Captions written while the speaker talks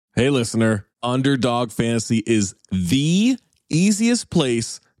Hey, listener, Underdog Fantasy is the easiest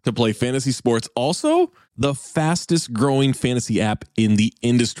place to play fantasy sports. Also, the fastest growing fantasy app in the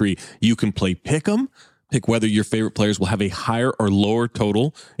industry. You can play Pick'em, pick whether your favorite players will have a higher or lower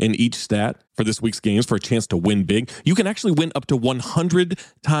total in each stat for this week's games for a chance to win big. You can actually win up to 100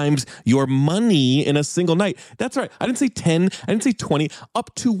 times your money in a single night. That's right. I didn't say 10. I didn't say 20.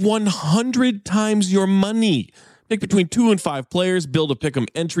 Up to 100 times your money. Pick between 2 and 5 players, build a Pick'em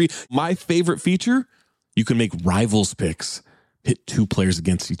entry. My favorite feature, you can make rivals picks. Pit 2 players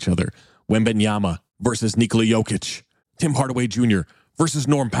against each other. Wembanyama versus Nikola Jokic. Tim Hardaway Jr. versus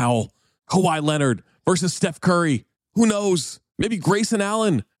Norm Powell. Kawhi Leonard versus Steph Curry. Who knows? Maybe Grayson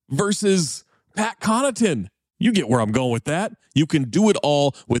Allen versus Pat Connaughton. You get where I'm going with that. You can do it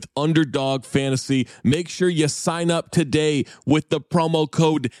all with Underdog Fantasy. Make sure you sign up today with the promo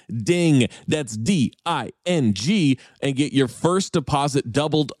code DING. That's DING. And get your first deposit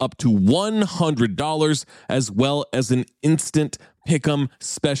doubled up to $100, as well as an instant Pick'em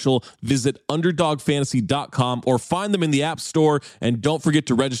special. Visit UnderdogFantasy.com or find them in the App Store. And don't forget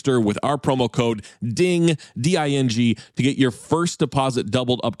to register with our promo code DING, D-I-N-G, to get your first deposit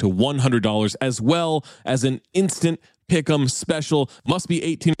doubled up to $100, as well as an instant Pick'em special. Must be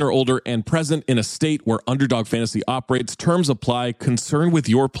 18 or older and present in a state where Underdog Fantasy operates. Terms apply. Concerned with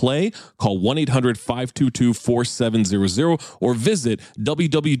your play? Call 1-800-522-4700 or visit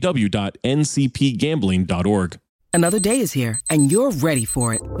www.ncpgambling.org. Another day is here, and you're ready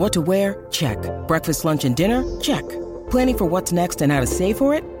for it. What to wear? Check. Breakfast, lunch, and dinner? Check. Planning for what's next and how to save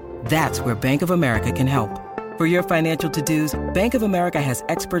for it? That's where Bank of America can help. For your financial to-dos, Bank of America has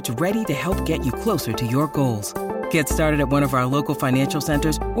experts ready to help get you closer to your goals. Get started at one of our local financial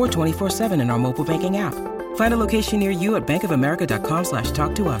centers or 24/7 in our mobile banking app. Find a location near you at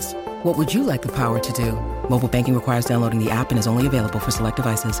bankofamerica.com/talktous. What would you like the power to do? Mobile banking requires downloading the app and is only available for select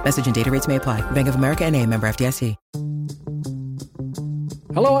devices. Message and data rates may apply. Bank of America N.A., member FDIC.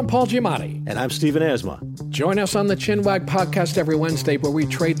 Hello, I'm Paul Giamatti. And I'm Stephen Asma. Join us on the Chinwag podcast every Wednesday, where we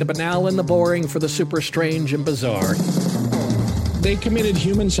trade the banal and the boring for the super strange and bizarre. They committed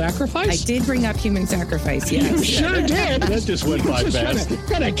human sacrifice? I did bring up human sacrifice, yes. You sure did. That just went by fast.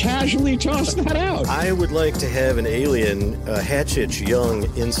 Kind of casually tossed that out. I would like to have an alien, Hatchet Young,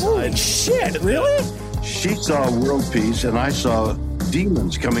 inside. Holy shit, really? She saw world peace, and I saw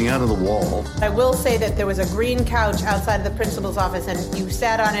demons coming out of the wall. I will say that there was a green couch outside of the principal's office, and you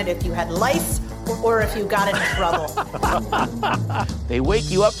sat on it if you had lice or if you got into trouble. They wake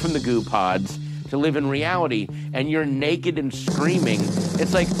you up from the goo pods to live in reality, and you're naked and screaming.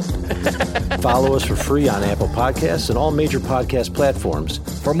 It's like... Follow us for free on Apple Podcasts and all major podcast platforms.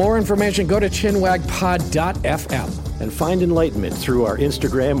 For more information, go to chinwagpod.fm. And find enlightenment through our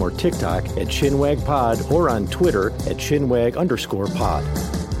Instagram or TikTok at ChinwagPod or on Twitter at Chinwag_pod.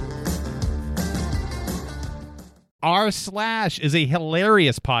 r/ is a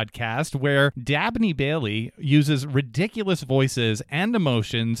hilarious podcast where Dabney Bailey uses ridiculous voices and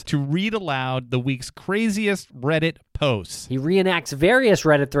emotions to read aloud the week's craziest Reddit posts. He reenacts various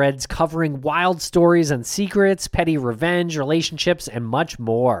Reddit threads covering wild stories and secrets, petty revenge, relationships, and much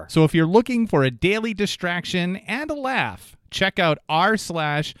more. So if you're looking for a daily distraction and a laugh, check out r/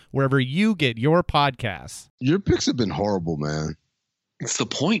 wherever you get your podcasts. Your picks have been horrible, man. It's the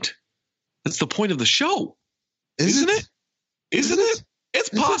point. It's the point of the show. Isn't it? Isn't it? It's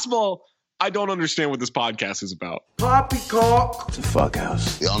possible. I don't understand what this podcast is about. Poppycock. It's a fuck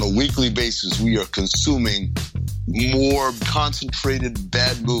house. On a weekly basis, we are consuming more concentrated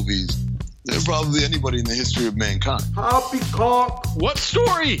bad movies than probably anybody in the history of mankind. Poppycock. What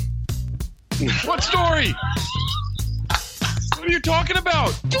story? What story? What are you talking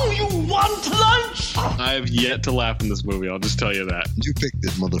about? Do you want lunch? I have yet to laugh in this movie. I'll just tell you that. You picked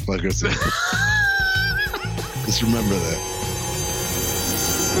it, motherfucker. Just remember that.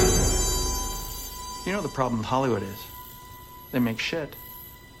 You know the problem with Hollywood is? They make shit.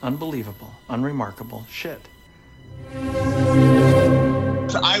 Unbelievable, unremarkable shit.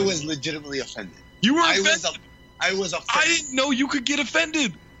 I was legitimately offended. You were offended? I was offended. I didn't know you could get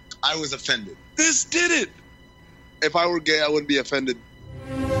offended. I was offended. This did it. If I were gay, I wouldn't be offended.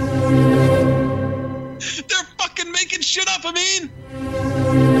 They're fucking making shit up, Amin.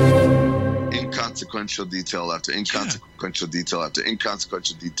 Inconsequential detail after inconsequential detail after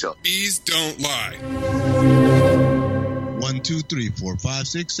inconsequential detail. Bees don't lie. 1, 2, 3, 4, 5,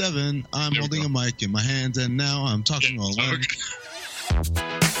 6, 7. I'm holding a mic in my hands, and now I'm talking all alone.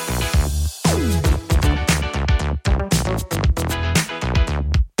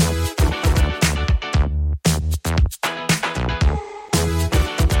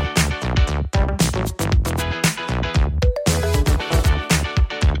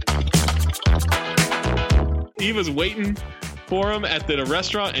 Eva's waiting for him at the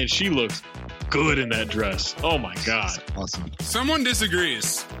restaurant, and she looks good in that dress. Oh my God. Awesome. Someone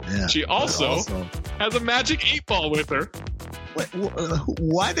disagrees. Yeah. She also has a magic 8-ball with her.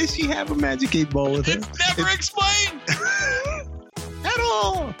 Why does she have a magic 8-ball with her? It's never explained. At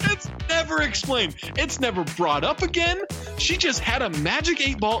all. It's never explained. It's never brought up again. She just had a magic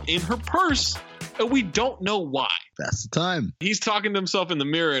 8-ball in her purse, and we don't know why. That's the time. He's talking to himself in the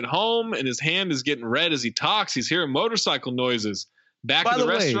mirror at home, and his hand is getting red as he talks. He's hearing motorcycle noises. Back at the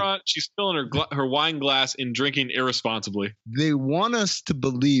restaurant, she's filling her wine glass and drinking irresponsibly. They want us to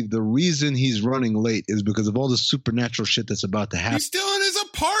believe the reason he's running late is because of all the supernatural shit that's about to happen. He's still in his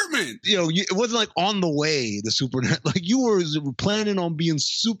apartment. You know, it wasn't like on the way, the supernatural. Like you were planning on being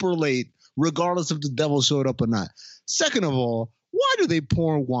super late, regardless if the devil showed up or not. Second of all, why do they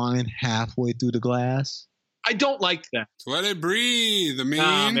pour wine halfway through the glass? I don't like that. Let it breathe. I mean,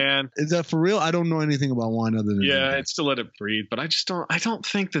 nah, man. Is that for real? I don't know anything about wine other than that. It's to let it breathe, but I don't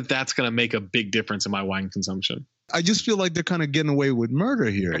think that that's going to make a big difference in my wine consumption. I just feel like they're kind of getting away with murder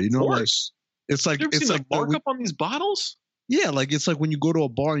here. Of you know, course. Like it's like you ever it's seen like the markup on these bottles. Yeah, like it's like when you go to a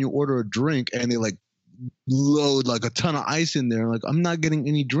bar and you order a drink and they like load like a ton of ice in there. Like I'm not getting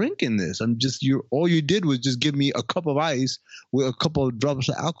any drink in this. All you did was just give me a cup of ice with a couple of drops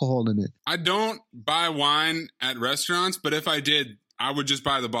of alcohol in it. I don't buy wine at restaurants, but if I did, I would just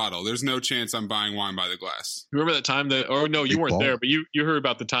buy the bottle. There's no chance I'm buying wine by the glass. You remember that time you weren't there, but you heard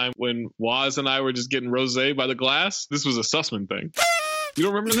about the time when Waz and I were just getting rosé by the glass? This was a Sussman thing. You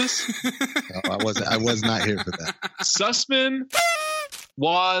don't remember this? No, I was not here for that. Sussman,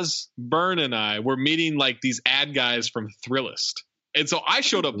 Waz, Byrne, and I were meeting like these ad guys from Thrillist. And so I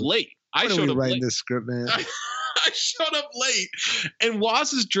showed up late. I showed up writing this script, man. I showed up late, and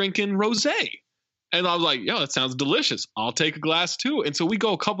Waz is drinking rosé. And I was like, yo, that sounds delicious. I'll take a glass too. And so we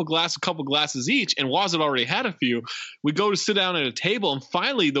go a couple glasses each, and Waz had already had a few. We go to sit down at a table, and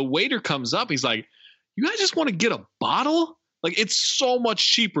finally the waiter comes up. He's like, you guys just want to get a bottle? Like, it's so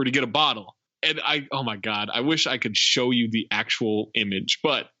much cheaper to get a bottle. And oh my God, I wish I could show you the actual image.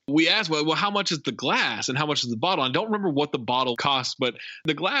 But we asked, well, how much is the glass and how much is the bottle? I don't remember what the bottle cost, but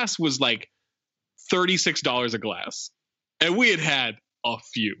the glass was like $36 a glass. And we had a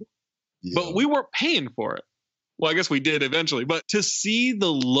few. Yeah. But we weren't paying for it. Well, I guess we did eventually. But to see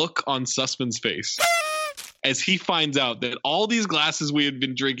the look on Sussman's face as he finds out that all these glasses we had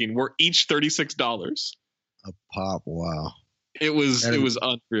been drinking were each $36. A pop, wow. It was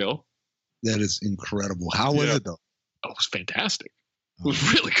unreal. That is incredible. How was it, though? Oh, it was fantastic. It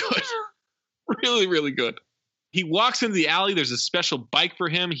was really good. Really, really good. He walks into the alley. There's a special bike for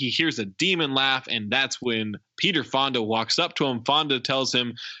him. He hears a demon laugh, and that's when Peter Fonda walks up to him. Fonda tells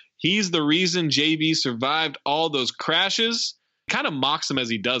him he's the reason JV survived all those crashes. Kind of mocks him as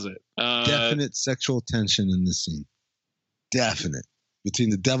he does it. Definite sexual tension in this scene. Definite.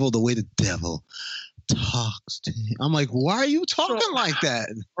 Between the way the devil talks to him. I'm like, why are you talking like that?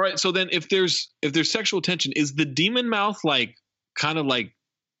 All right. So then if there's sexual tension, is the demon mouth like kind of like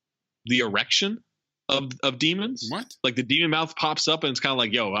the erection of demons? What? Like the demon mouth pops up and it's kind of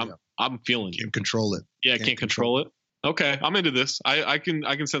like, yo, I'm feeling you. Can't control it. Yeah, can't control it. Okay, I'm into this. I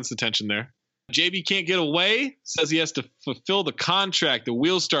can sense the tension there. JB can't get away, says he has to fulfill the contract. The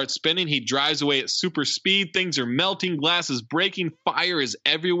wheels start spinning. He drives away at super speed. Things are melting. Glass is breaking. Fire is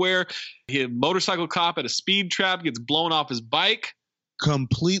everywhere. A motorcycle cop at a speed trap gets blown off his bike.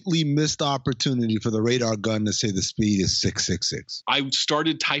 Completely missed opportunity for the radar gun to say the speed is 666. I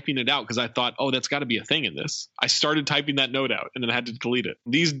started typing it out because I thought, oh, that's got to be a thing in this. I started typing that note out and then I had to delete it.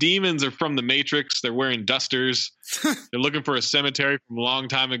 These demons are from the Matrix. They're wearing dusters. They're looking for a cemetery from a long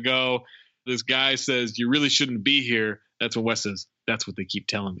time ago. This guy says, you really shouldn't be here. That's what Wes says. That's what they keep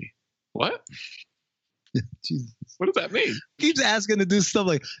telling me. What? Jesus. What does that mean? Keeps asking to do stuff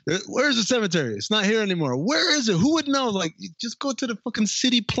like, where's the cemetery? It's not here anymore. Where is it? Who would know? Like, just go to the fucking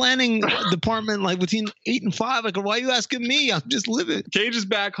city planning department, like between 8 and 5. Like, why are you asking me? I'm just living. Cage is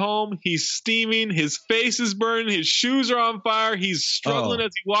back home. He's steaming. His face is burning. His shoes are on fire. He's struggling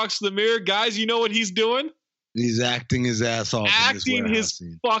as he walks to the mirror. Guys, you know what he's doing? He's acting his ass off. Acting his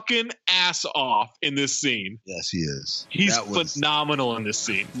fucking ass off in this scene. Yes, he is. He's phenomenal in this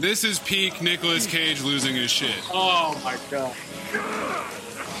scene. This is peak Nicolas Cage losing his shit. Oh my God.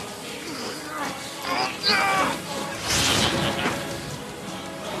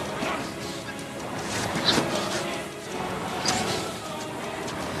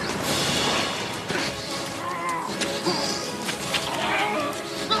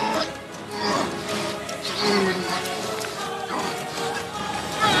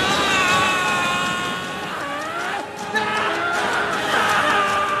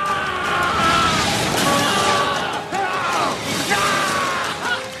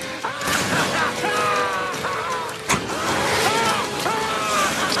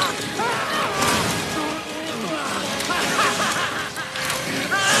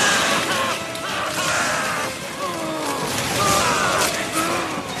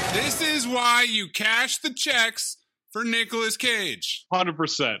 why you cash the checks for Nicolas Cage.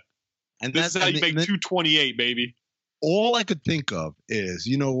 100%. And this is how you make $228, baby. All I could think of is,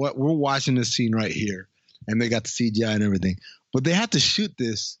 you know what? We're watching this scene right here, and they got the CGI and everything. But they had to shoot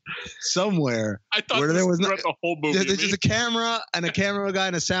this somewhere I thought where there was not the whole movie. There's just a camera and a camera guy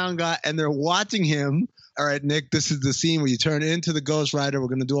and a sound guy, and they're watching him. All right, Nick, this is the scene where you turn into the Ghost Rider. We're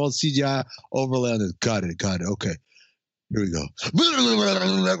going to do all the CGI overlay on this. Got it. Okay. Here we go.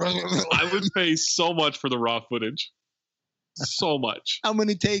 I would pay so much for the raw footage. So much. How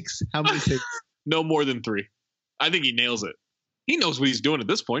many takes? No more than 3. I think he nails it. He knows what he's doing at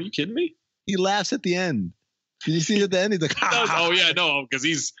this point. Are you kidding me? He laughs at the end. Did you see it at the end? He's like, oh yeah, no, because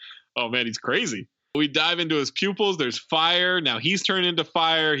he's crazy. We dive into his pupils. There's fire. Now he's turned into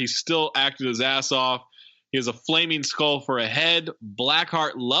fire. He's still acting his ass off. He has a flaming skull for a head.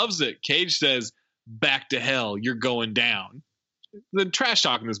 Blackheart loves it. Cage says, "Back to hell. You're going down." The trash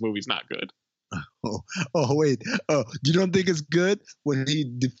talk in this movie is not good. Oh, wait. Oh, you don't think it's good when he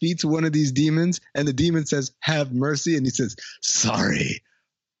defeats one of these demons and the demon says, "Have mercy," and he says, "Sorry."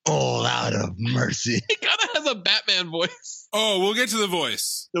 All out of mercy. He kind of has a Batman voice. Oh, we'll get to the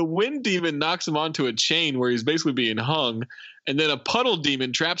voice. The wind demon knocks him onto a chain where he's basically being hung, and then a puddle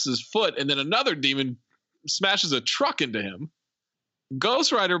demon traps his foot, and then another demon smashes a truck into him.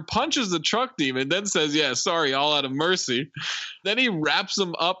 Ghost Rider punches the truck demon, then says, "Yeah, sorry, all out of mercy." Then he wraps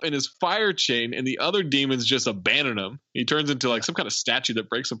him up in his fire chain, and the other demons just abandon him. He turns into like some kind of statue that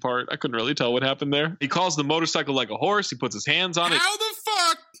breaks apart. I couldn't really tell what happened there. He calls the motorcycle like a horse. He puts his hands on it. How the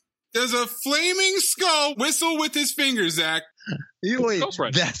fuck does a flaming skull whistle with his fingers, Zach? Wait,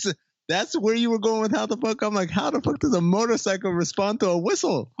 that's where you were going with how the fuck? I'm like, how the fuck does a motorcycle respond to a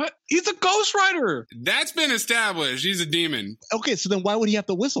whistle? What? He's a Ghost Rider. That's been established. He's a demon. Okay, so then why would he have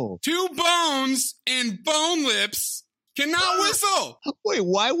to whistle? 2 bones and bone lips cannot whistle. Wait,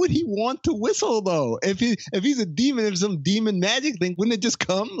 why would he want to whistle though? If he's a demon, if some demon magic thing, wouldn't it just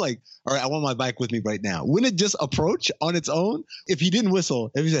come like, all right, I want my bike with me right now? Wouldn't it just approach on its own? If he didn't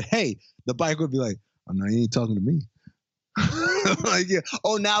whistle, if he said, "Hey," the bike would be like, "Oh no, you ain't talking to me." Like, yeah.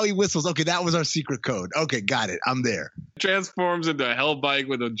 Oh, now he whistles. Okay, that was our secret code. Okay, got it. I'm there. Transforms into a hell bike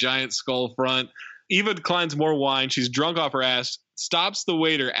with a giant skull front. Eva declines more wine. She's drunk off her ass. Stops the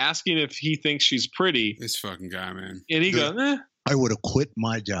waiter, asking if he thinks she's pretty. This fucking guy, man. And he goes, "Eh." I would have quit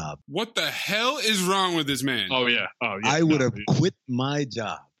my job. What the hell is wrong with this man? Oh yeah. I would have quit my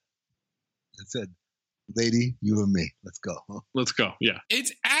job and said, "Lady, you and me. Let's go." Let's go. Yeah.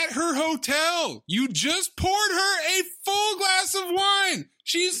 It's at her hotel. You just poured her a full glass of wine.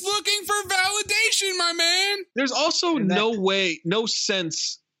 She's looking for validation, my man. There's also no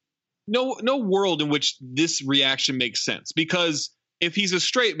world in which this reaction makes sense. Because if he's a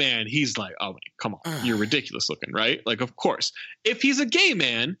straight man, he's like, "Oh, come on. You're ridiculous looking," right? Like, of course. If he's a gay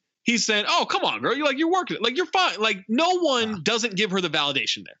man, he's saying, "Oh, come on, girl. You're working it. Like, you're fine." Like, no one doesn't give her the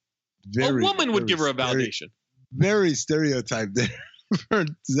validation there. A woman would give her a validation. Very stereotyped there for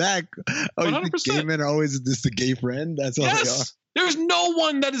Zach. Oh, 100%. You think gay men are always just a gay friend? That's all they are. There's no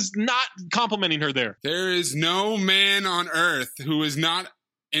one that is not complimenting her there. There is no man on earth who is not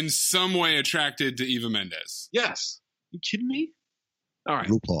in some way attracted to Eva Mendes. Yes. You kidding me? All right.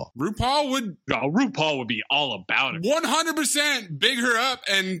 RuPaul would be all about it. 100% big her up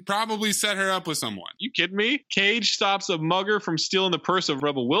and probably set her up with someone. You kidding me? Cage stops a mugger from stealing the purse of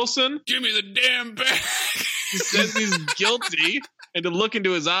Rebel Wilson. Give me the damn bag. He says he's guilty. And to look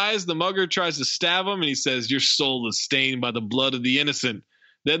into his eyes, the mugger tries to stab him, and he says, "Your soul is stained by the blood of the innocent."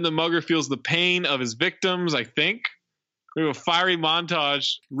 Then the mugger feels the pain of his victims, I think. We have a fiery montage.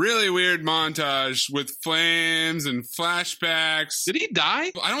 Really weird montage with flames and flashbacks. Did he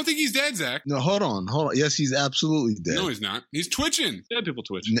die? I don't think he's dead, Zach. No, hold on. Yes, he's absolutely dead. No, he's not. He's twitching. Dead people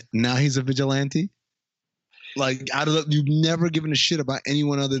twitch. Now he's a vigilante? Like, you've never given a shit about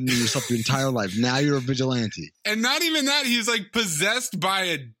anyone other than yourself your entire life. Now you're a vigilante. And not even that. He's like possessed by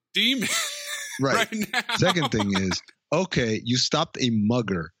a demon. Right now. Second thing is, okay, you stopped a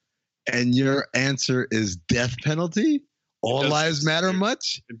mugger and your answer is death penalty? All lives matter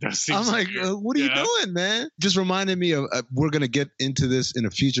much? It does seem I'm like, what are you doing, man? Just reminded me of, we're going to get into this in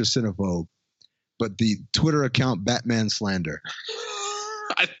a future Cinephobe, but the Twitter account Batman Slander.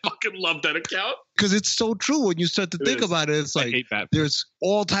 I fucking love that account. Because it's so true when you start to think about it. It's like there's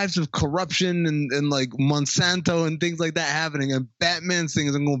all types of corruption and like Monsanto and things like that happening. And Batman's thing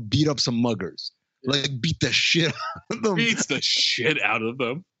is, I'm going to beat up some muggers. Like, beat the shit out of them. Beats the shit out of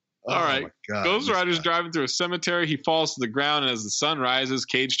them. All right. Ghost Rider's driving through a cemetery. He falls to the ground, and as the sun rises,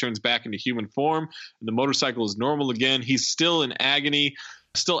 Cage turns back into human form, and the motorcycle is normal again. He's still in agony,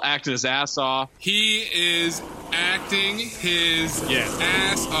 still acting his ass off. He is acting acting his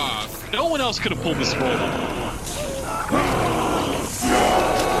ass off. No one else could have pulled this role off.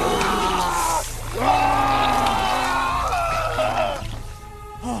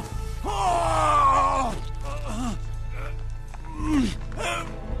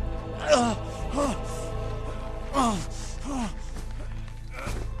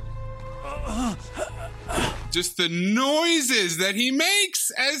 Just the noises that he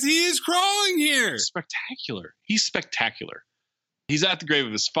makes as he is crawling here. Spectacular. He's spectacular. He's at the grave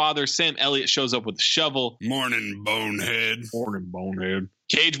of his father. Sam Elliott shows up with a shovel. Morning, bonehead. Morning, bonehead.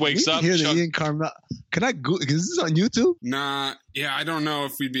 Cage wakes up. Hear the Ian Carmel. Can I go? Is this on YouTube? Nah, yeah, I don't know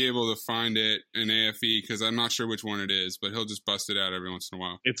if we'd be able to find it in AFE because I'm not sure which one it is, but he'll just bust it out every once in a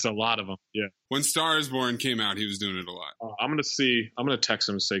while. It's a lot of them, yeah. When Star is Born came out, he was doing it a lot. I'm going to text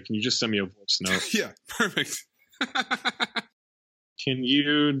him and say, can you just send me a voice note? Yeah, perfect. Can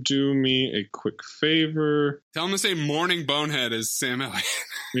you do me a quick favor? Tell him to say morning bonehead as Sam Elliott.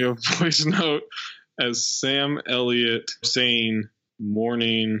 We have a voice note as Sam Elliott saying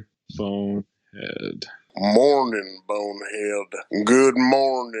morning bonehead. Morning, bonehead. Good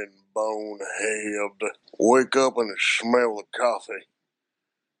morning, bonehead. Wake up and smell the coffee.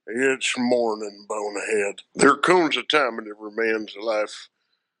 It's morning, bonehead. There comes a time in every man's life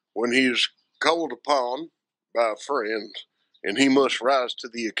when he is called upon by a friend and he must rise to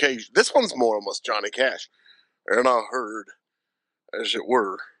the occasion. This one's more almost Johnny Cash. And I heard, as it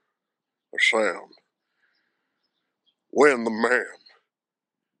were, a sound. When the man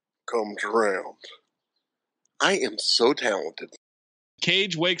comes around. I am so talented.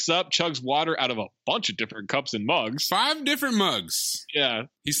 Cage wakes up, chugs water out of a bunch of different cups and mugs. 5 different mugs. Yeah.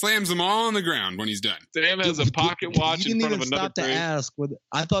 He slams them all on the ground when he's done. Sam has a pocket watch in front of another stop to ask.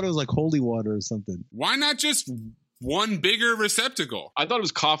 I thought it was like holy water or something. Why not just one bigger receptacle? I thought it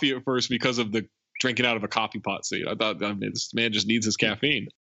was coffee at first because of the drinking out of a coffee pot scene. I thought, this man just needs his caffeine.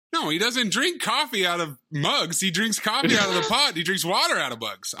 No, he doesn't drink coffee out of mugs. He drinks coffee out of the pot. He drinks water out of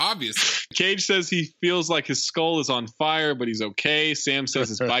mugs, obviously. Cage says he feels like his skull is on fire, but he's okay. Sam says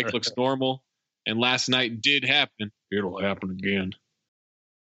his bike looks normal. And last night did happen. It'll happen again.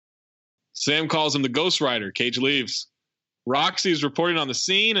 Sam calls him the Ghost Rider. Cage leaves. Roxy is reporting on the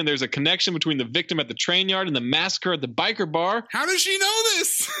scene, and there's a connection between the victim at the train yard and the massacre at the biker bar. How does she know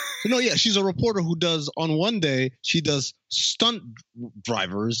this? Yeah, she's a reporter who does, on one day, she does stunt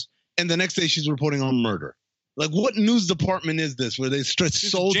drivers, and the next day she's reporting on murder. Like, what news department is this where they stretch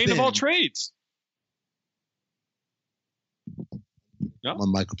so thin? Jane of all trades. No? My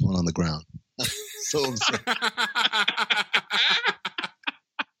microphone on the ground. So upset.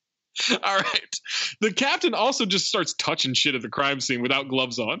 All right. The captain also just starts touching shit at the crime scene without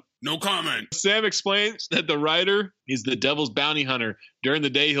gloves on. No comment. Sam explains that the Rider is the devil's bounty hunter. During the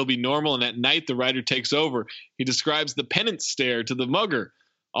day, he'll be normal, and at night, the Rider takes over. He describes the penance stare to the mugger.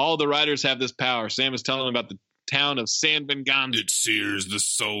 All the Riders have this power. Sam is telling him about the town of San Venganza. It sears the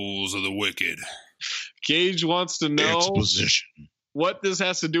souls of the wicked. Cage wants to know exposition. What this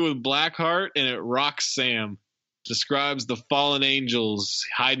has to do with Blackheart, and it rocks Sam. Describes the fallen angels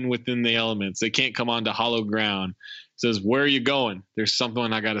hiding within the elements. They can't come onto hollow ground. Says, where are you going? There's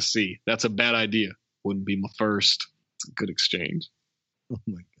something I got to see. That's a bad idea. Wouldn't be my first. It's a good exchange. Oh,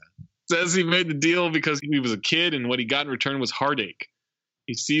 my God. Says he made the deal because he was a kid, and what he got in return was heartache.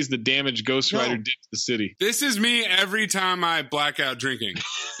 He sees the damage Ghost Rider did to the city. This is me every time I black out drinking,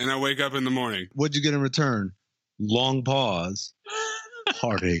 and I wake up in the morning. What'd you get in return? Long pause.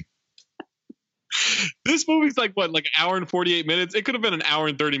 Heartache. This movie's like an hour and 48 minutes. It could have been an hour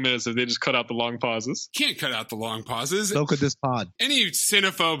and 30 minutes if they just cut out the long pauses. Can't cut out the long pauses. So could this pod. Any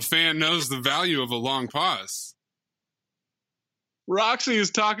cinephobe fan knows the value of a long pause. Roxy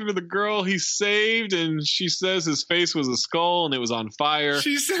is talking to the girl he saved, and she says his face was a skull and it was on fire.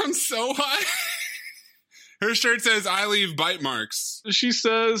 She sounds so hot. Her shirt says, I leave bite marks. She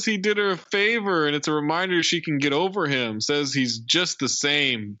says he did her a favor, and it's a reminder she can get over him. Says he's just the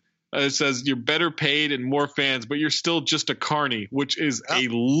same. It says you're better paid and more fans, but you're still just a carny, which is a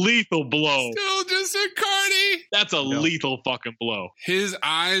lethal blow. Still just a carny. That's a lethal fucking blow. His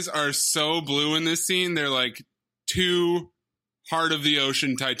eyes are so blue in this scene. They're like 2 heart of the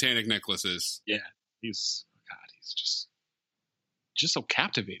ocean Titanic necklaces. Yeah. He's just so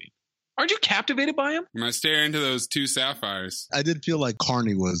captivating. Aren't you captivated by him? Am I staring into those 2 sapphires? I did feel like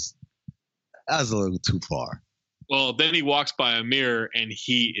Carney was a little too far. Well, then he walks by a mirror and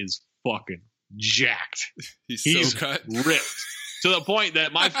he is fucking jacked. He's so cut. Ripped. To the point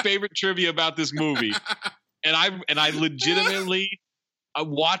that my favorite trivia about this movie, and I legitimately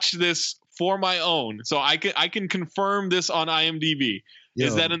watched this for my own, so I can confirm this on IMDb,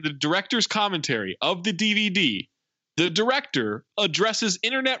 is that in the director's commentary of the DVD, The director addresses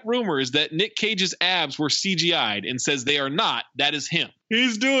internet rumors that Nick Cage's abs were CGI'd and says they are not. That is him.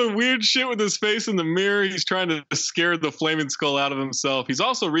 He's doing weird shit with his face in the mirror. He's trying to scare the flaming skull out of himself. He's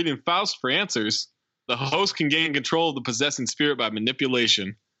also reading Faust for answers. The host can gain control of the possessing spirit by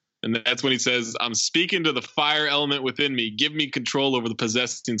manipulation. And that's when he says, I'm speaking to the fire element within me. Give me control over the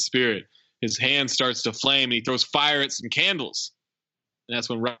possessing spirit. His hand starts to flame and he throws fire at some candles. And that's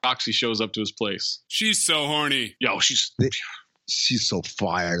when Roxy shows up to his place. She's so horny. Yo, she's so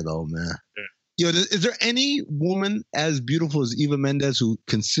fire though, man. Yeah. Yo, is there any woman as beautiful as Eva Mendes who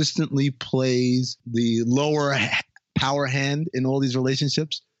consistently plays the lower power hand in all these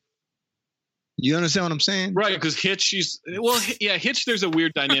relationships? You understand what I'm saying? Right, because Hitch, Hitch, there's a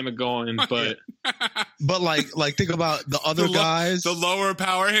weird dynamic going, but like think about the other guys. The lower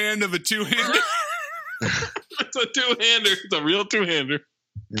power hand of a two-hander. It's a two-hander. It's a real two-hander.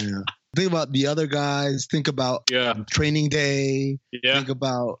 Yeah. Think about the other guys. Think about Training Day. Yeah. Think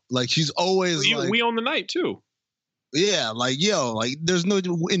about she's always We Own the Night too. Yeah, there's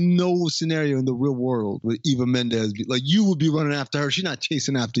in no scenario in the real world with Eva Mendes you would be running after her. She's not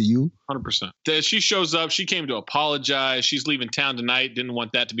chasing after you. 100%. She shows up. She came to apologize. She's leaving town tonight. Didn't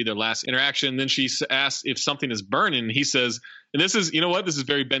want that to be their last interaction. Then she asks if something is burning. He says, and this is, you know what? This is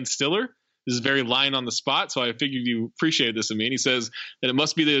very Ben Stiller. This is very line on the spot. So I figured you appreciated this of me. And he says that it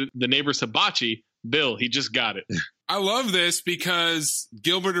must be the neighbor's hibachi. Bill, he just got it. I love this because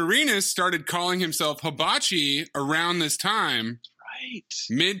Gilbert Arenas started calling himself Hibachi around this time. Right.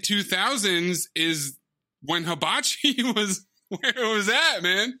 Mid 2000s is when Hibachi was where it was at,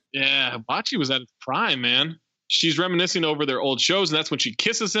 man. Yeah, Hibachi was at its prime, man. She's reminiscing over their old shows, and that's when she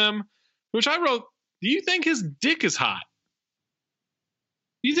kisses him, which I wrote, do you think his dick is hot?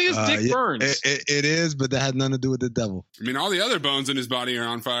 Do you think his dick burns? It is, but that had nothing to do with the devil. I mean, all the other bones in his body are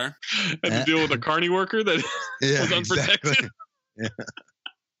on fire. Had to deal with a carny worker that was unprotected. Exactly. Yeah.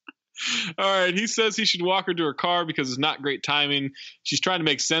 All right. He says he should walk her to her car because it's not great timing. She's trying to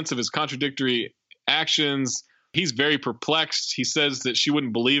make sense of his contradictory actions. He's very perplexed. He says that she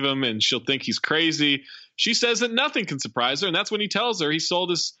wouldn't believe him and she'll think he's crazy. She says that nothing can surprise her. And that's when he tells her he sold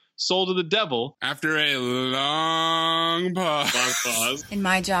his soul to the devil. After a long pause. In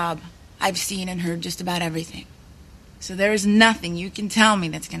my job, I've seen and heard just about everything. So there is nothing you can tell me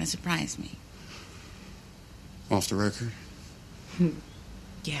that's going to surprise me. Off the record?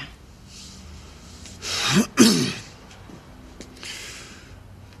 Yeah.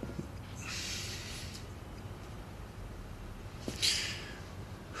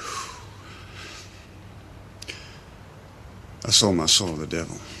 I sold my soul to the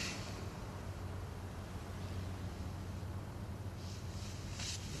devil.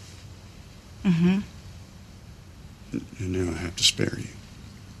 Mm-hmm. And now I have to spare you.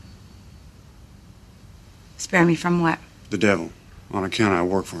 Spare me from what? The devil. On account I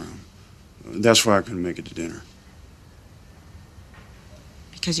work for him. That's why I couldn't make it to dinner.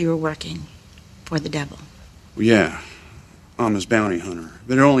 Because you were working for the devil. Well, yeah. I'm his bounty hunter.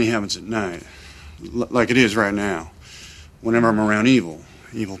 But it only happens at night. Like it is right now. Whenever I'm around evil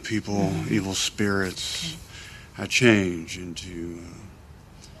people, evil spirits, I change into...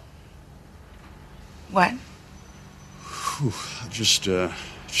 What? Just a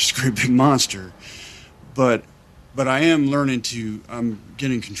great big monster. But I am learning I'm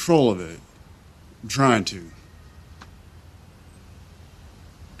getting control of it. I'm trying to.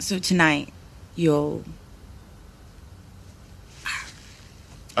 So tonight, you'll...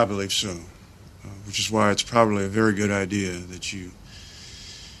 I believe so. Which is why it's probably a very good idea that you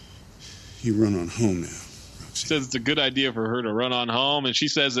run on home now. Says it's a good idea for her to run on home, and she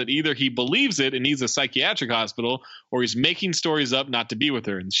says that either he believes it and needs a psychiatric hospital, or he's making stories up not to be with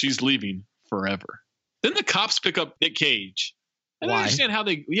her, and she's leaving forever. Then the cops pick up Nick Cage. I don't understand how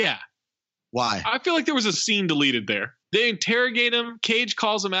they... Yeah. Why? I feel like there was a scene deleted there. They interrogate him. Cage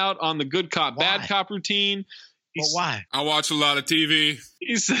calls him out on the good cop, bad cop routine. But why? I watch a lot of TV.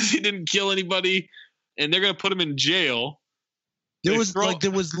 He says he didn't kill anybody, and they're going to put him in jail. There was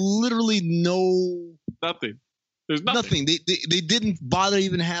literally nothing. There's nothing. They didn't bother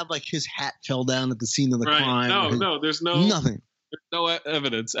even have his hat fell down at the scene of the crime. No, there's nothing. There's no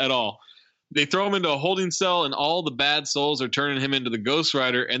evidence at all. They throw him into a holding cell, and all the bad souls are turning him into the Ghost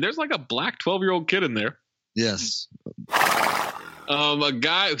Rider. And there's a black 12-year-old kid in there. Yes. A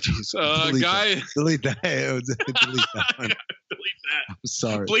guy. Delete that. Delete that. Delete that. I'm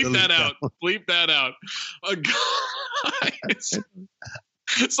sorry. Bleep that out. Bleep that out. A guy.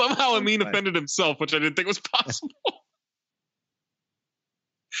 Somehow Amin offended himself, which I didn't think was possible.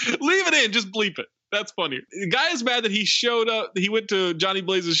 Leave it in. Just bleep it. That's funny. The guy is mad that he showed up. He went to Johnny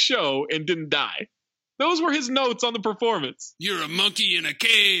Blaze's show and didn't die. Those were his notes on the performance. You're a monkey in a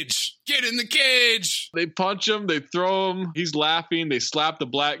cage. Get in the cage. They punch him. They throw him. He's laughing. They slap the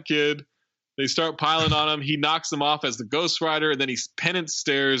black kid. They start piling on him. He knocks them off as the Ghost Rider. And then he penance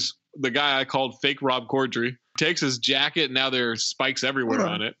stares the guy I called fake Rob Corddry. Takes his jacket. And now there are spikes everywhere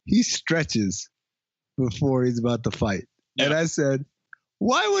on it. He stretches before he's about to fight. Yeah. And I said,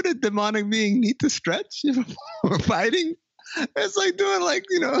 why would a demonic being need to stretch before fighting? It's like doing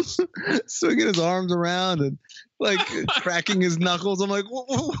swinging his arms around and like cracking his knuckles. I'm like,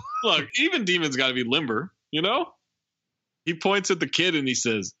 whoa. Look, even demons got to be limber, you know? He points at the kid and he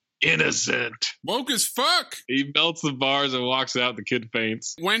says, innocent. Woke as fuck. He melts the bars and walks out. The kid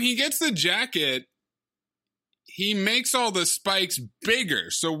faints. When he gets the jacket, he makes all the spikes bigger.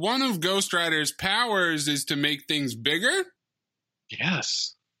 So one of Ghost Rider's powers is to make things bigger?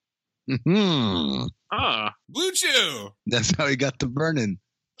 Yes. Mm-hmm. Blue Chew. That's how he got the burning.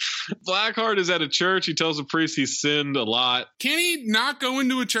 Blackheart is at a church. He tells the priest he's sinned a lot. Can he not go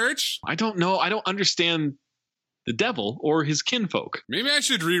into a church? I don't know. I don't understand the devil or his kinfolk. Maybe I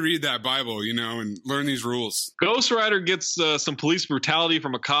should reread that Bible, and learn these rules. Ghost Rider gets some police brutality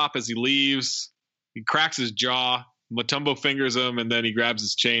from a cop as he leaves. He cracks his jaw. Matumbo fingers him, and then he grabs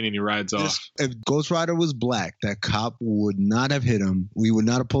his chain and he rides off. If Ghost Rider was black, that cop would not have hit him. We would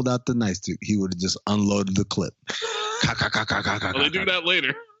not have pulled out the nightstick. He would have just unloaded the clip. Well, they do that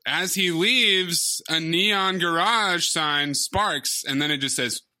later. As he leaves, a neon garage sign sparks, and then it just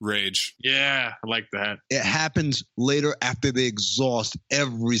says, rage. Yeah, I like that. It happens later after they exhaust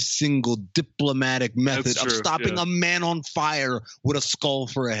every single diplomatic method of stopping a man on fire with a skull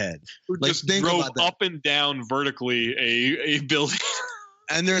for a head. Who just drove up and down vertically a building.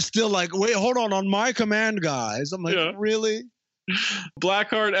 And they're still like, wait, hold on my command, guys. I'm like, really?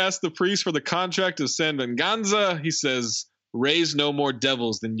 Blackheart asks the priest for the contract of San Venganza. He says, raise no more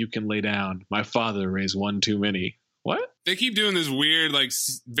devils than you can lay down. My father raised one too many. What? They keep doing this weird,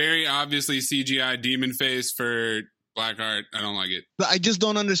 very obviously CGI demon face for Blackheart. I don't like it. But I just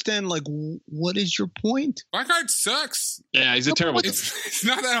don't understand, what is your point? Blackheart sucks. Yeah, he's a terrible It's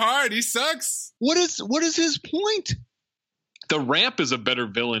not that hard. He sucks. What is his point? The Ramp is a better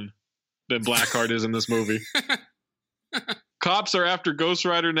villain than Blackheart is in this movie. Cops are after Ghost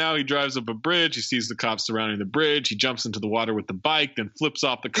Rider now. He drives up a bridge. He sees the cops surrounding the bridge. He jumps into the water with the bike, then flips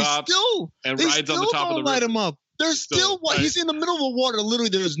off the cops and rides on the top of the light him up. There's still he's in the middle of the water. Literally,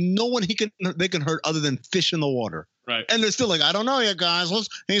 there's no one they can hurt other than fish in the water. Right. And they're still like, I don't know you guys.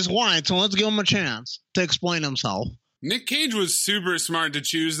 He's white, so let's give him a chance to explain himself. Nick Cage was super smart to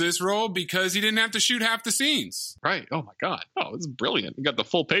choose this role because he didn't have to shoot half the scenes. Right. Oh my God. Oh, this is brilliant. He got the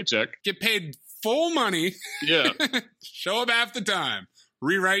full paycheck. Get paid full money. Yeah. Show up half the time.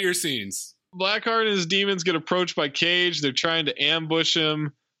 Rewrite your scenes. Blackheart and his demons get approached by Cage. They're trying to ambush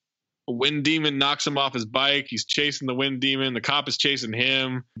him. A wind demon knocks him off his bike. He's chasing the wind demon. The cop is chasing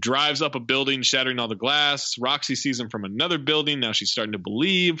him. Drives up a building, shattering all the glass. Roxy sees him from another building. Now she's starting to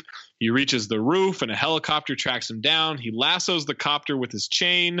believe. He reaches the roof and a helicopter tracks him down. He lassos the copter with his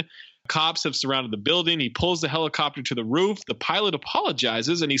chain. Cops have surrounded the building. He pulls the helicopter to the roof. The pilot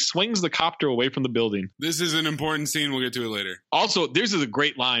apologizes and he swings the copter away from the building. This is an important scene. We'll get to it later. Also, this is a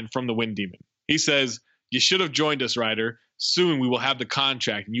great line from the wind demon. He says, "You should have joined us, Ryder. Soon we will have the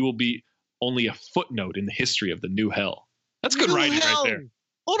contract and you will be only a footnote in the history of the new hell." That's good writing right there.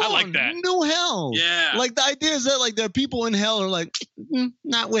 Hold on. I like that. New hell. Yeah. The idea is that there are people in hell who are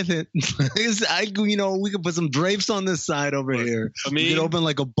not with it. We could put some drapes on this side over here. We could open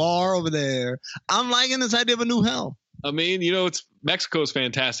a bar over there. I'm liking this idea of a new hell. It's Mexico's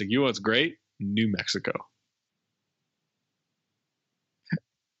fantastic. You know what's great? New Mexico.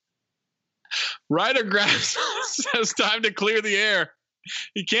 Ryder grabs, says time to clear the air.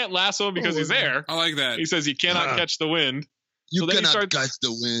 He can't lasso him because he's there. I like that. He says he cannot catch the wind. You cannot catch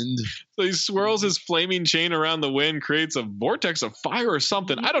the wind. So he swirls his flaming chain around the wind, creates a vortex of fire or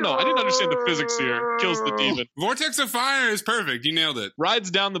something. I don't know. I didn't understand the physics here. Kills the demon. Vortex of fire is perfect. You nailed it.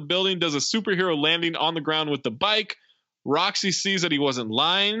 Rides down the building, does a superhero landing on the ground with the bike. Roxy sees that he wasn't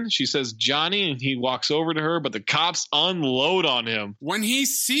lying. She says, Johnny, and he walks over to her, but the cops unload on him. When he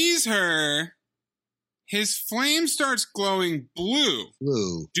sees her, his flame starts glowing blue.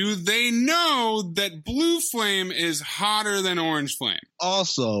 Blue. Do they know that blue flame is hotter than orange flame?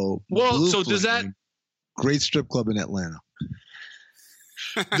 Also, does that... Great strip club in Atlanta.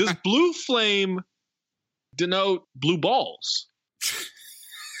 Does blue flame denote blue balls?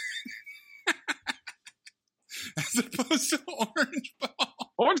 As opposed to orange balls.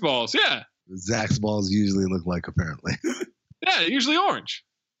 Orange balls, yeah. Zach's balls usually look like, apparently. Yeah, usually orange.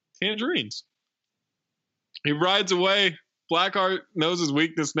 Tangerines. He rides away. Blackheart knows his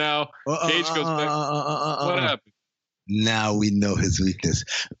weakness now. Cage goes back. What happened? Now we know his weakness.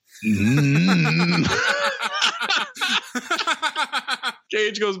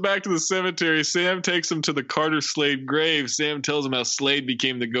 Cage goes back to the cemetery. Sam takes him to the Carter Slade grave. Sam tells him how Slade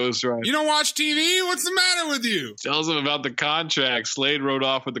became the Ghost Rider. You don't watch TV? What's the matter with you? Tells him about the contract. Slade rode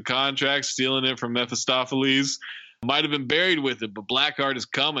off with the contract, stealing it from Mephistopheles. Might have been buried with it, but Blackheart is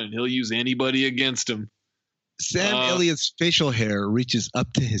coming. He'll use anybody against him. Sam Elliott's facial hair reaches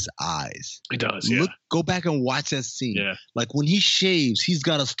up to his eyes. It does, yeah. Go back and watch that scene. Yeah. Like when he shaves, he's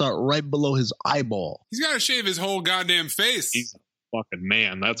got to start right below his eyeball. He's got to shave his whole goddamn face. He's a fucking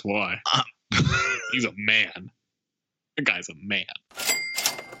man. That's why. He's a man. The guy's a man.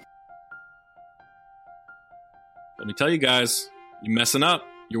 Let me tell you guys, you're messing up.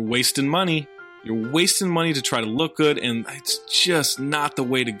 You're wasting money. You're wasting money to try to look good, and it's just not the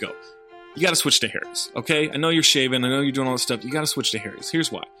way to go. You got to switch to Harry's, okay? I know you're shaving. I know you're doing all this stuff. You got to switch to Harry's.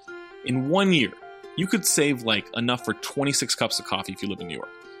 Here's why. In 1 year, you could save like enough for 26 cups of coffee if you live in New York.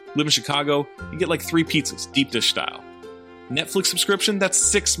 Live in Chicago, you get like 3 pizzas, deep dish style. Netflix subscription, that's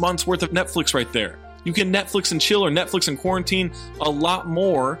 6 months worth of Netflix right there. You can Netflix and chill or Netflix and quarantine a lot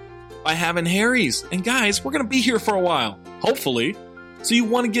more by having Harry's. And guys, we're going to be here for a while, hopefully. So you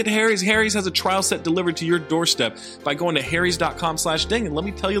want to get Harry's. Harry's has a trial set delivered to your doorstep by going to harrys.com/ding. And let me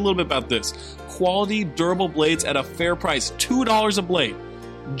tell you a little bit about this. Quality, durable blades at a fair price, $2 a blade.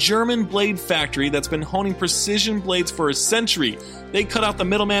 German blade factory that's been honing precision blades for a century. They cut out the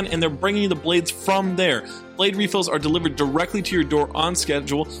middleman and they're bringing you the blades from there. Blade refills are delivered directly to your door on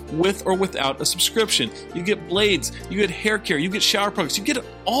schedule with or without a subscription. You get blades, you get hair care, you get shower products, you get it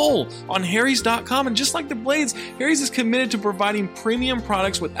all on harrys.com. And just like the blades, Harry's is committed to providing premium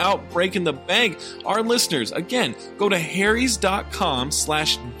products without breaking the bank. Our listeners, again, go to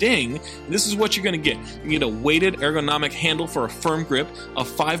harrys.com/ding. This is what you're going to get. You get a weighted ergonomic handle for a firm grip, a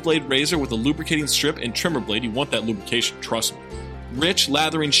 5-blade razor with a lubricating strip and trimmer blade. You want that lubrication, trust me. Rich,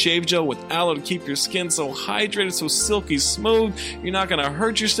 lathering shave gel with aloe to keep your skin so hydrated, so silky smooth. You're not going to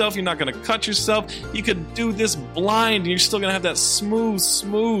hurt yourself. You're not going to cut yourself. You could do this blind and you're still going to have that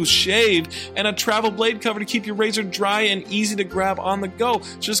smooth shave, and a travel blade cover to keep your razor dry and easy to grab on the go.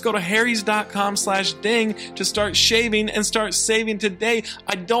 Just go to harrys.com/ding to start shaving and start saving today.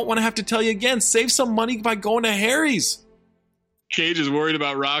 I don't want to have to tell you again. Save some money by going to Harry's. Cage is worried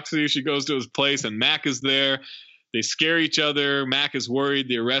about Roxy. She goes to his place and Mac is there. They scare each other. Mac is worried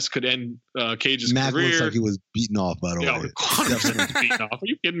the arrest could end Cage's career. Mac looks like he was beaten off, by the way. 100% beaten off. Are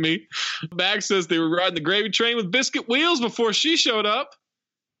you kidding me? Mac says they were riding the gravy train with biscuit wheels before she showed up.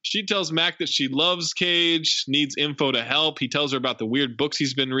 She tells Mac that she loves Cage, needs info to help. He tells her about the weird books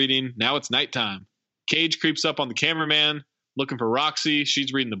he's been reading. Now it's nighttime. Cage creeps up on the cameraman, looking for Roxy.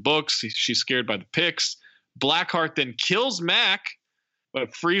 She's reading the books. She's scared by the pics. Blackheart then kills Mac by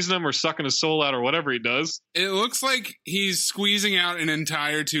freezing him or sucking his soul out or whatever he does. It looks like he's squeezing out an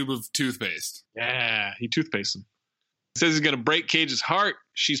entire tube of toothpaste. Yeah, he toothpastes him. Says he's going to break Cage's heart.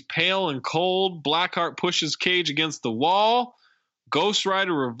 She's pale and cold. Blackheart pushes Cage against the wall. Ghost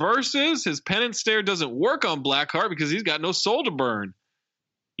Rider reverses. His penance stare doesn't work on Blackheart because he's got no soul to burn.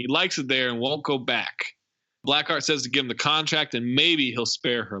 He likes it there and won't go back. Blackheart says to give him the contract and maybe he'll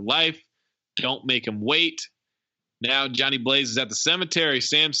spare her life. Don't make him wait. Now Johnny Blaze is at the cemetery.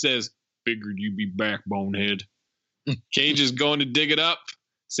 Sam says, "Figured you'd be back, bonehead." Cage is going to dig it up.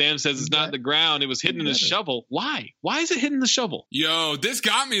 Sam says it's not in the ground. It was hidden in his shovel. Why? Why is it hidden in the shovel? Yo, this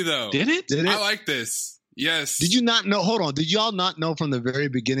got me, though. Did it? I like this. Yes. Did you not know? Hold on. Did y'all not know from the very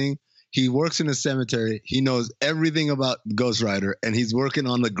beginning? He works in a cemetery. He knows everything about Ghost Rider, and he's working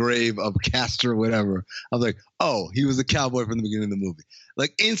on the grave of Castor, whatever. I was like, oh, he was a cowboy from the beginning of the movie.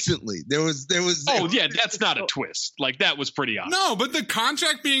 Like instantly, there was. Oh yeah, that's not a twist. Like that was pretty obvious. No, but the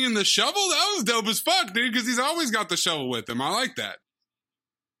contract being in the shovel, that was dope as fuck, dude. Because he's always got the shovel with him. I like that.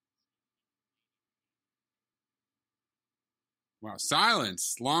 Wow,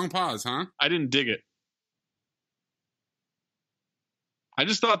 silence, long pause, huh? I didn't dig it. I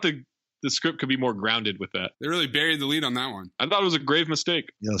just thought the script could be more grounded with that. They really buried the lead on that one. I thought it was a grave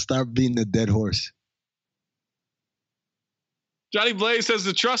mistake. Yo, start beating the dead horse. Johnny Blaze says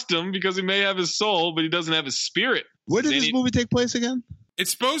to trust him because he may have his soul, but he doesn't have his spirit. Where did this movie take place again?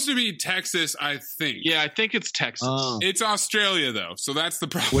 It's supposed to be Texas, I think. Yeah, I think it's Texas. It's Australia, though, so that's the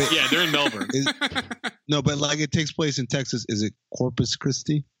problem. Wait, yeah, they're in Melbourne. No, but like it takes place in Texas. Is it Corpus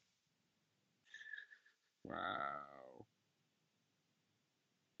Christi? Wow.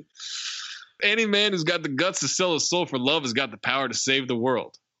 Any man who's got the guts to sell his soul for love has got the power to save the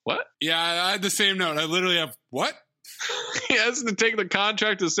world. What? Yeah, I had the same note. I literally have, what? He has to take the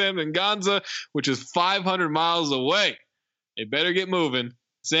contract to San Venganza, which is 500 miles away. They better get moving.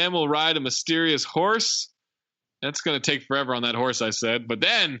 Sam will ride a mysterious horse. That's going to take forever on that horse, I said. But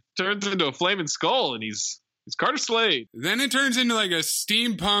then turns into a flaming skull, and he's Carter Slade. Then it turns into like a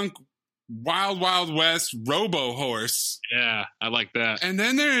steampunk Wild Wild West robo horse. Yeah, I like that. And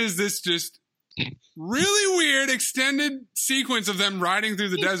then there is this just really weird extended sequence of them riding through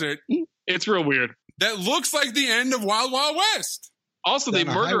the desert. It's real weird. That looks like the end of Wild Wild West. Also, they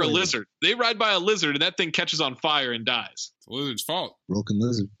murder a lizard. They ride by a lizard, and that thing catches on fire and dies. It's the lizard's fault. Broken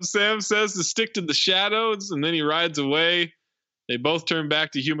lizard. Sam says to stick to the shadows, and then he rides away. They both turn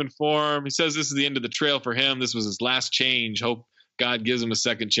back to human form. He says this is the end of the trail for him. This was his last change. Hope God gives him a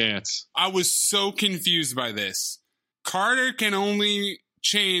second chance. I was so confused by this. Carter can only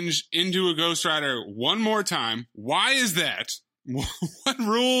change into a Ghost Rider one more time. Why is that? What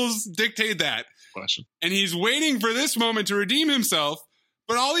rules dictate that? Question. And he's waiting for this moment to redeem himself,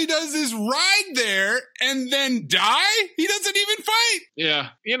 but all he does is ride there and then die? He doesn't even fight. Yeah,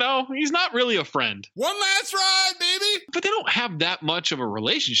 he's not really a friend. One last ride, baby. But they don't have that much of a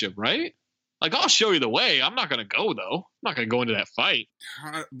relationship, right? Like, I'll show you the way. I'm not going to go, though. I'm not going to go into that fight.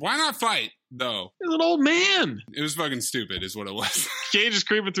 Why not fight, though? He's an old man. It was fucking stupid, is what it was. Cage is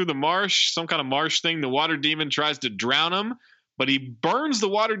creeping through the marsh, some kind of marsh thing. The water demon tries to drown him, but he burns the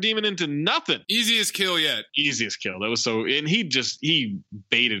water demon into nothing. Easiest kill yet. Easiest kill. That was so, and he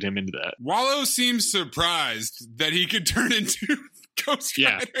baited him into that. Wallow seems surprised that he could turn into Ghost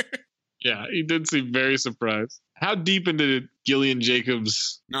Rider. Yeah, he did seem very surprised. How deep into Gillian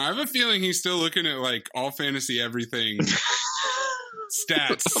Jacobs? No, I have a feeling he's still looking at like all fantasy everything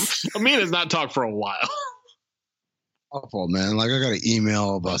stats. Amin has not talked for a while. Awful, man. Like, I got an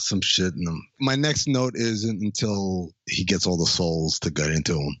email about some shit. And my next note isn't until he gets all the souls to get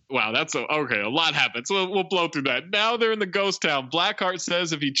into him. Wow, that's okay. A lot happens. We'll blow through that. Now they're in the ghost town. Blackheart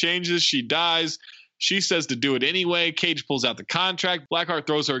says if he changes, she dies. She says to do it anyway. Cage pulls out the contract. Blackheart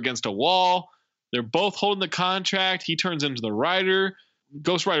throws her against a wall. They're both holding the contract. He turns into the Rider.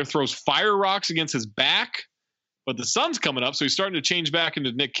 Ghost Rider throws fire rocks against his back. But the sun's coming up, so he's starting to change back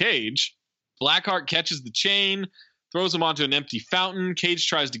into Nick Cage. Blackheart catches the chain, throws him onto an empty fountain. Cage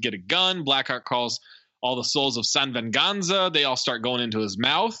tries to get a gun. Blackheart calls all the souls of San Venganza. They all start going into his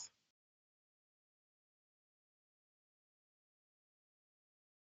mouth.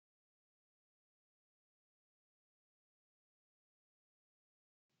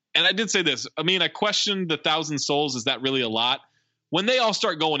 And I did say this. I mean, I questioned the 1,000 souls. Is that really a lot? When they all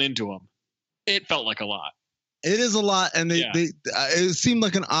start going into him, it felt like a lot. It is a lot. And it seemed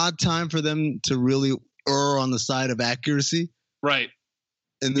like an odd time for them to really err on the side of accuracy. Right.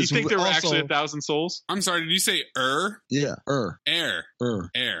 And do you think there were actually 1,000 souls? I'm sorry, did you say Yeah, Air.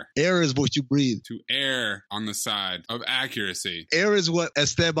 Air is what you breathe. To err on the side of accuracy. Air is what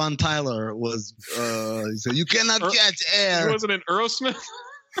Esteban Tyler was. He said, you cannot catch air. He wasn't an Aerosmith?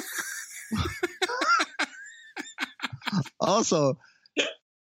 Also,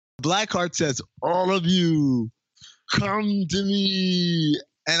 Blackheart says, all of you, come to me.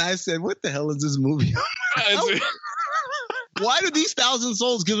 And I said, what the hell is this movie? Why do these 1,000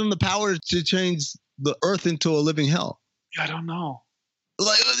 souls give him the power to change the earth into a living hell? I don't know.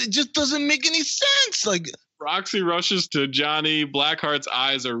 Like, it just doesn't make any sense. Like, Roxy rushes to Johnny. Blackheart's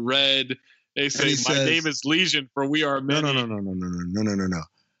eyes are red. They say, my name is Legion, for we are many. No.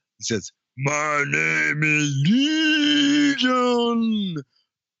 He says, my name is Legion,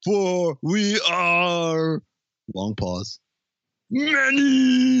 for we are... Long pause.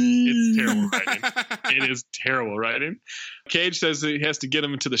 Many. It's terrible writing. It is terrible writing. Cage says he has to get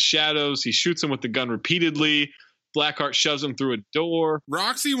him into the shadows. He shoots him with the gun repeatedly. Blackheart shoves him through a door.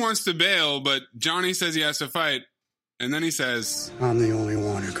 Roxy wants to bail, but Johnny says he has to fight. And then he says, I'm the only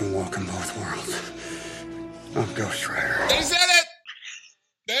one who can walk in both worlds. I'm Ghost Rider. They said it!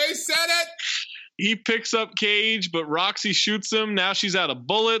 They said it! He picks up Cage, but Roxy shoots him. Now she's out of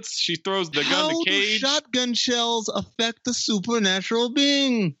bullets. She throws the gun to Cage. How do shotgun shells affect the supernatural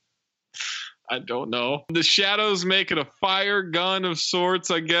being? I don't know. The shadows make it a fire gun of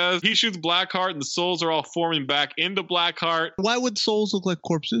sorts, I guess. He shoots Blackheart, and the souls are all forming back into Blackheart. Why would souls look like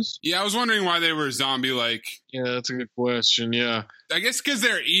corpses? Yeah, I was wondering why they were zombie-like. Yeah, that's a good question, yeah. I guess because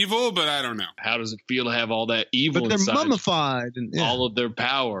they're evil, but I don't know. How does it feel to have all that evil inside? But they're mummified. And, all of their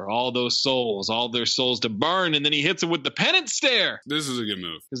power, all those souls, all their souls to burn, and then he hits him with the penance stare. This is a good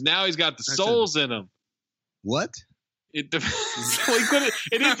move. Because now he's got the souls in him. What? It didn't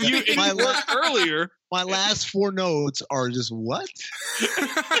work earlier. My last 4 notes are just what?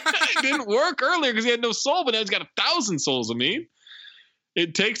 It didn't work earlier because he had no soul, but now he's got 1,000 souls. I mean,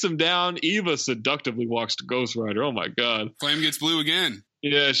 it takes him down. Eva seductively walks to Ghost Rider. Oh my God! Flame gets blue again.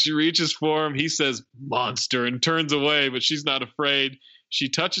 Yeah, she reaches for him. He says, monster, and turns away, but she's not afraid. She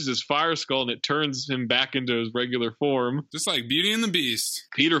touches his fire skull, and it turns him back into his regular form. Just like Beauty and the Beast.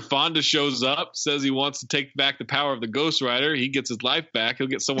 Peter Fonda shows up, says he wants to take back the power of the Ghost Rider. He gets his life back. He'll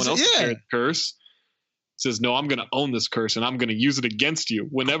get someone else to carry the curse. Says, no, I'm going to own this curse, and I'm going to use it against you.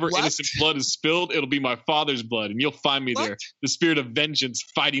 Whenever innocent blood is spilled, it'll be my father's blood, and you'll find me there. The spirit of vengeance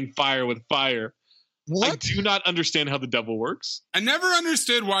fighting fire with fire. I do not understand how the devil works. I never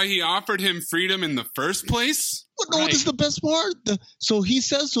understood why he offered him freedom in the first place. No, this is the best part. So he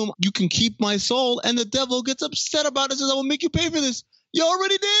says to him, you can keep my soul, and the devil gets upset about it and says, I will make you pay for this. You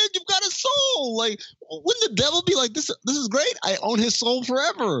already did. You've got a soul. Like, wouldn't the devil be like, this is great. I own his soul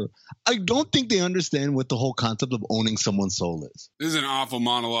forever. I don't think they understand what the whole concept of owning someone's soul is. This is an awful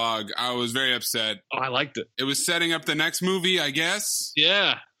monologue. I was very upset. Oh, I liked it. It was setting up the next movie, I guess.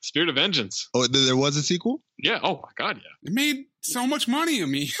 Yeah. Spirit of Vengeance. Oh, there was a sequel? Yeah. Oh, my God, yeah. It made so much money,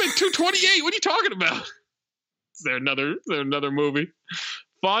 Amin. It made $228. What are you talking about? Is there another movie?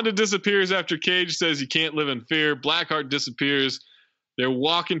 Fonda disappears after Cage says he can't live in fear. Blackheart disappears. They're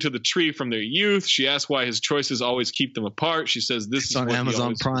walking to the tree from their youth. She asks why his choices always keep them apart. She says this is on what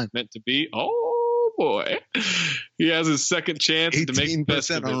Amazon Prime meant to be. Oh boy, he has his second chance to make the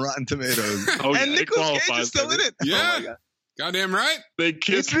best of it. on Rotten Tomatoes. Oh, and yeah, Nicolas Cage is still in it. Yeah, oh goddamn right. They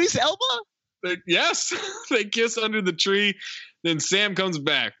kiss. Idris Elba. Yes, they kiss under the tree. Then Sam comes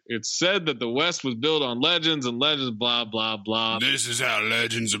back. It's said that the West was built on legends and legends, blah, blah, blah. This is how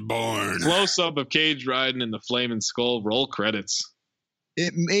legends are born. Close up of Cage riding in the flaming skull. Roll credits.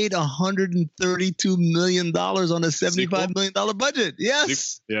 It made $132 million on a $75 million budget.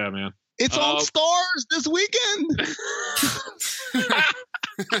 Yes. Yeah, man. It's on Stars this weekend.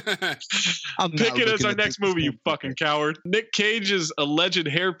 Pick it as our next movie, you fucking coward. Nick Cage's alleged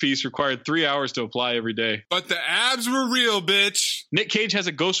hairpiece required 3 hours to apply every day. But the abs were real, bitch. Nick Cage has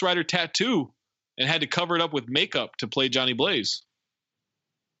a Ghost Rider tattoo and had to cover it up with makeup to play Johnny Blaze.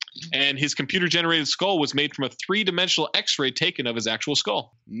 And his computer-generated skull was made from a 3-dimensional X-ray taken of his actual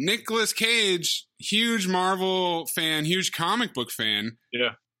skull. Nicolas Cage, huge Marvel fan, huge comic book fan. Yeah.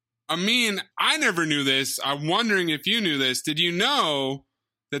 Amin, I never knew this. I'm wondering if you knew this. Did you know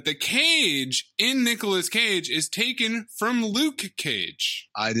that the Cage in Nicolas Cage is taken from Luke Cage?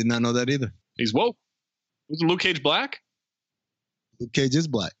 I did not know that either. He's woke. Wasn't Luke Cage black? Luke Cage is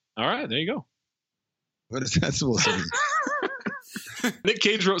black. All right, there you go. What is that supposed to mean? Nick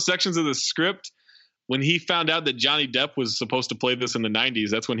Cage wrote sections of the script. When he found out that Johnny Depp was supposed to play this in the 90s,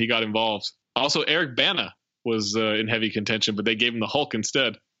 that's when he got involved. Also, Eric Bana was in heavy contention, but they gave him the Hulk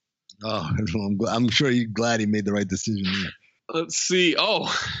instead. Oh, I'm sure he's glad he made the right decision there. Let's see.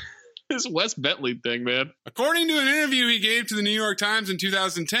 Oh, this Wes Bentley thing, man. According to an interview he gave to the New York Times in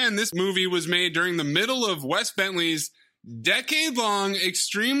 2010, this movie was made during the middle of Wes Bentley's decade-long,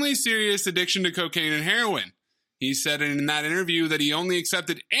 extremely serious addiction to cocaine and heroin. He said in that interview that he only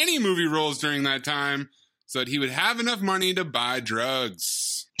accepted any movie roles during that time so that he would have enough money to buy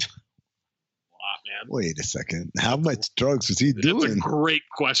drugs. Man. Wait a second. How much drugs was he doing? That's a great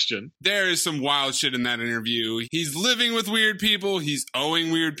question. There is some wild shit in that interview. He's living with weird people. He's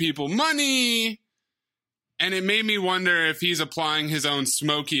owing weird people money. And it made me wonder if he's applying his own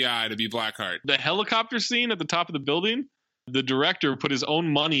smoky eye to be Blackheart. The helicopter scene at the top of the building, the director put his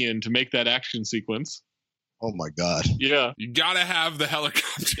own money in to make that action sequence. Oh my God. Yeah. You gotta have the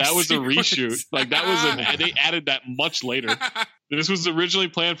helicopter. That was sequence. A reshoot. Like that was they added that much later. This was originally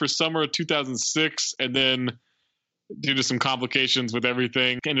planned for summer of 2006, and then due to some complications with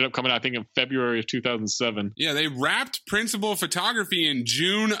everything, ended up coming out, I think, in February of 2007. Yeah, they wrapped principal photography in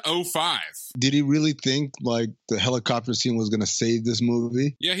June 2005. Did he really think like the helicopter scene was going to save this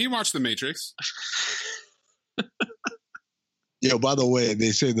movie? Yeah, he watched The Matrix. Yeah, by the way, they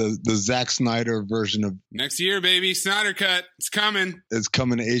say the Zack Snyder version of... Next year, baby. Snyder Cut. It's coming. It's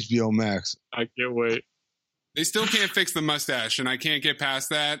coming to HBO Max. I can't wait. They still can't fix the mustache, and I can't get past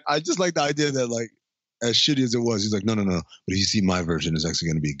that. I just like the idea that, like, as shitty as it was, he's like, no. But if you see my version, it's actually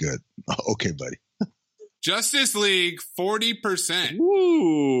going to be good. Okay, buddy. Justice League, 40%.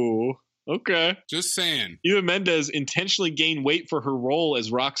 Ooh. Okay. Just saying. Eva Mendes intentionally gained weight for her role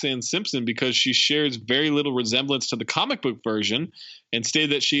as Roxanne Simpson because she shares very little resemblance to the comic book version and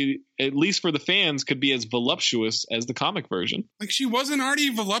stated that she, at least for the fans, could be as voluptuous as the comic version. Like she wasn't already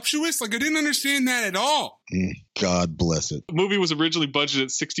voluptuous? Like I didn't understand that at all. God bless it. The movie was originally budgeted at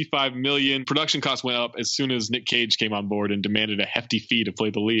 $65 million. Production costs went up as soon as Nick Cage came on board and demanded a hefty fee to play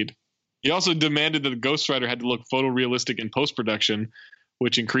the lead. He also demanded that the Ghost Rider had to look photorealistic in post-production,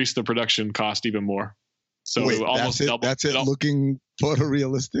 which increased the production cost even more. So wait, almost that's it? doubled. That's it looking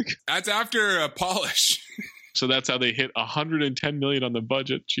photorealistic? That's after a polish. So that's how they hit $110 million on the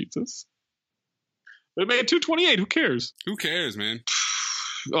budget. Jesus. But it made $228. Who cares? Who cares, man?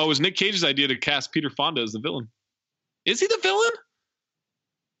 Oh, it was Nick Cage's idea to cast Peter Fonda as the villain. Is he the villain?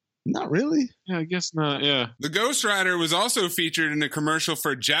 Not really. Yeah, I guess not. Yeah. The Ghost Rider was also featured in a commercial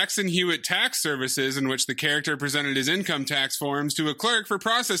for Jackson Hewitt Tax Services, in which the character presented his income tax forms to a clerk for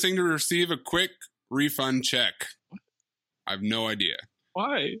processing to receive a quick refund check. I have no idea.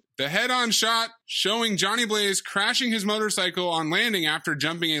 Why? The head-on shot showing Johnny Blaze crashing his motorcycle on landing after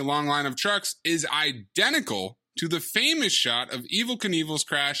jumping a long line of trucks is identical to the famous shot of Evel Knievel's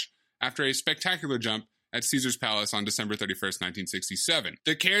crash after a spectacular jump at Caesar's Palace on December 31st, 1967.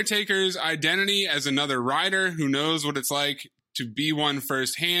 The caretaker's identity as another rider who knows what it's like to be one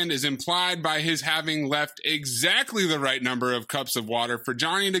firsthand is implied by his having left exactly the right number of cups of water for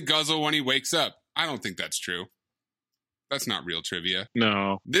Johnny to guzzle when he wakes up. I don't think that's true. That's not real trivia.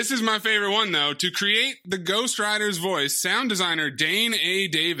 No. This is my favorite one, though. To create the Ghost Rider's voice, sound designer Dane A.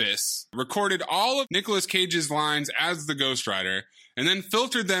 Davis recorded all of Nicolas Cage's lines as the Ghost Rider and then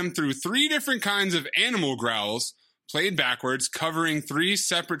filtered them through 3 different kinds of animal growls, played backwards, covering 3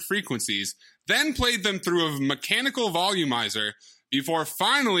 separate frequencies, then played them through a mechanical volumizer before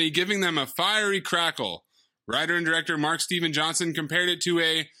finally giving them a fiery crackle. Writer and director Mark Steven Johnson compared it to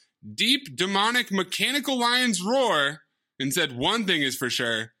a deep, demonic, mechanical lion's roar and said one thing is for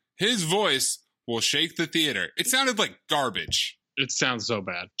sure, his voice will shake the theater. It sounded like garbage. It sounds so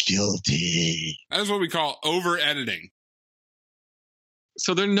bad. Guilty. That is what we call over-editing.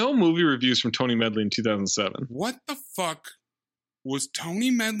 So there are no movie reviews from Tony Medley in 2007. What the fuck was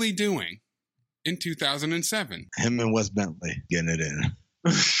Tony Medley doing in 2007? Him and Wes Bentley getting it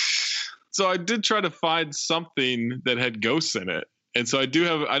in. So I did try to find something that had ghosts in it. And so I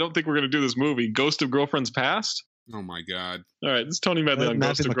don't think we're going to do this movie, Ghost of Girlfriend's Past. Oh my God. All right, this is Tony Medley on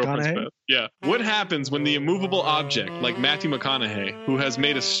Ghost of Girlfriend's Past. Yeah. What happens when the immovable object, like Matthew McConaughey, who has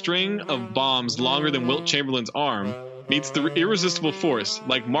made a string of bombs longer than Wilt Chamberlain's arm, meets the irresistible force,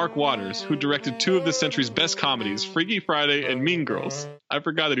 like Mark Waters, who directed 2 of this century's best comedies, Freaky Friday and Mean Girls? I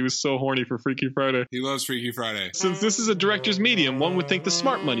forgot that he was so horny for Freaky Friday. He loves Freaky Friday. Since this is a director's medium, one would think the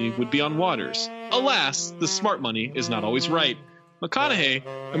smart money would be on Waters. Alas, the smart money is not always right.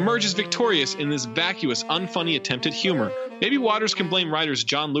 McConaughey emerges victorious in this vacuous, unfunny attempt at humor. Maybe Waters can blame writers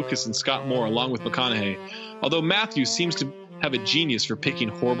John Lucas and Scott Moore along with McConaughey, although Matthew seems to have a genius for picking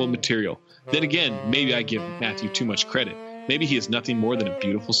horrible material. Then again, maybe I give Matthew too much credit. Maybe he is nothing more than a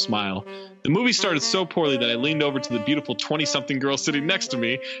beautiful smile. The movie started so poorly that I leaned over to the beautiful 20-something girl sitting next to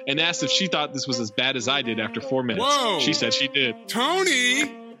me and asked if she thought this was as bad as I did after 4 minutes. Whoa! She said she did.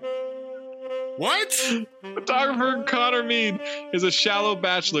 Tony! What? Photographer Connor Mead is a shallow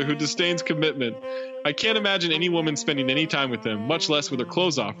bachelor who disdains commitment. I can't imagine any woman spending any time with him, much less with her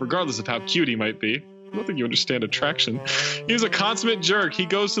clothes off, regardless of how cute he might be. I don't think you understand attraction. He's a consummate jerk. He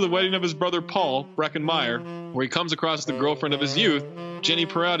goes to the wedding of his brother Paul, Breckenmeyer, where he comes across the girlfriend of his youth, Jenny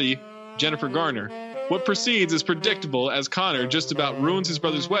Perotti, Jennifer Garner. What proceeds is predictable, as Connor just about ruins his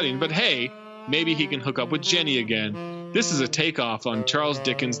brother's wedding, but hey, maybe he can hook up with Jenny again. This is a takeoff on Charles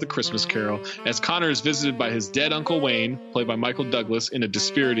Dickens' The Christmas Carol, as Connor is visited by his dead Uncle Wayne, played by Michael Douglas in a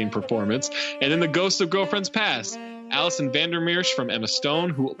dispiriting performance, and in The Ghost of Girlfriend's Past, Alison Vandermeersch from Emma Stone,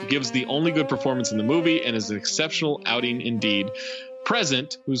 who gives the only good performance in the movie and is an exceptional outing indeed.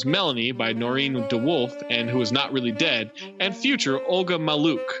 Present, who's Melanie by Noreen DeWolf, and who is not really dead, and future Olga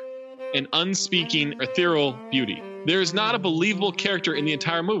Maluk, an unspeaking ethereal beauty. There is not a believable character in the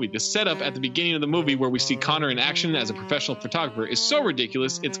entire movie. The setup at the beginning of the movie where we see Connor in action as a professional photographer is so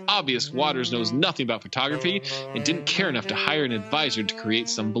ridiculous, it's obvious Waters knows nothing about photography and didn't care enough to hire an advisor to create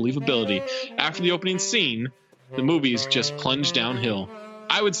some believability. After the opening scene, the movie's just plunged downhill.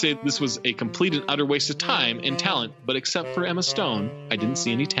 I would say this was a complete and utter waste of time and talent, but except for Emma Stone, I didn't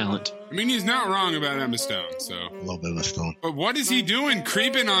see any talent. I mean, he's not wrong about Emma Stone, so. I love Emma Stone. But what is he doing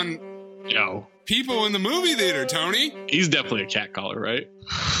creeping on people in the movie theater, Tony? He's definitely a catcaller, right?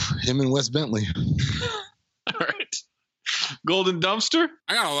 Him and Wes Bentley. All right. Golden Dumpster?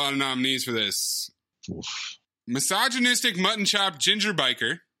 I got a lot of nominees for this. Oof. Misogynistic mutton chop ginger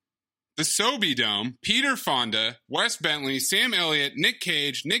biker, The Sobey Dome, Peter Fonda, Wes Bentley, Sam Elliott, Nick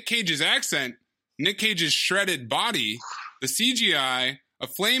Cage, Nick Cage's accent, Nick Cage's shredded body, the CGI, a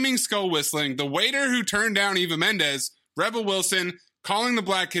flaming skull whistling, the waiter who turned down Eva Mendes, Rebel Wilson, calling the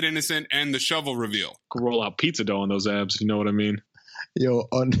black kid innocent, and the shovel reveal. Could roll out pizza dough on those abs, you know what I mean? Yo,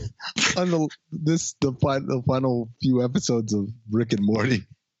 on the final few episodes of Rick and Morty,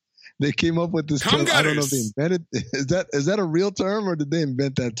 They came up with this term. I don't know if they invented. Is that a real term or did they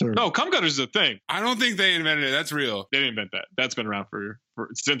invent that term? No, cum gutters is a thing. I don't think they invented it. That's real. They didn't invent that. That's been around for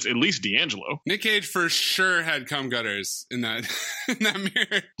since at least D'Angelo. Nick Cage for sure had cum gutters in that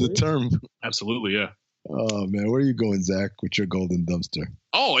mirror. The term. Absolutely, yeah. Oh man, where are you going, Zach, with your golden dumpster?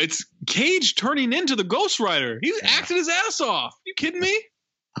 Oh, it's Cage turning into the Ghost Rider. He's acting his ass off. You kidding me?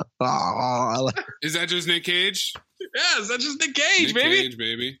 Is that just Nick Cage? Yes, that's just Nick Cage, Nick Cage,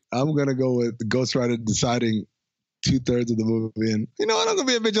 baby. I'm gonna go with the Ghost Rider deciding 2/3 of the movie, and you know what? I'm gonna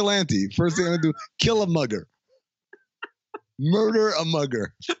be a vigilante. First thing I'm gonna do: kill a mugger, murder a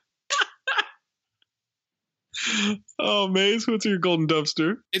mugger. Oh, Maze, what's your golden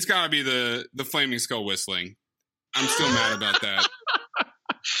dumpster? It's gotta be the flaming skull whistling. I'm still mad about that.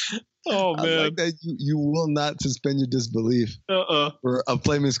 Oh man, I like that you will not suspend your disbelief for a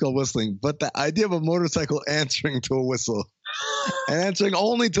flaming skull whistling, but the idea of a motorcycle answering to a whistle and answering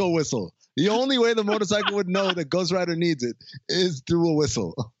only to a whistle. The only way the motorcycle would know that Ghost Rider needs it is through a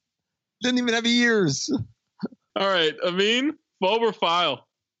whistle. Didn't even have ears. All right, Amin, phobe or file?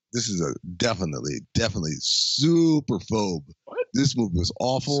 This is a definitely super phobe. What? This movie was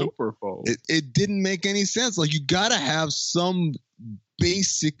awful. Super phobe. It didn't make any sense. Like, you gotta have some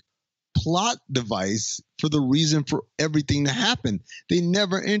basic plot device for the reason for everything to happen. They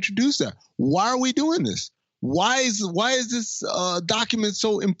never introduced that. Why are we doing this? Why is this document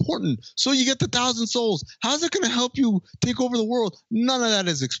so important? So you get the 1,000 souls. How's it going to help you take over the world? None of that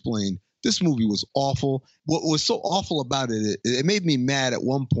is explained. This movie was awful. What was so awful about it made me mad at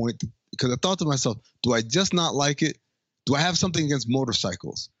one point because I thought to myself, do I just not like it? Do I have something against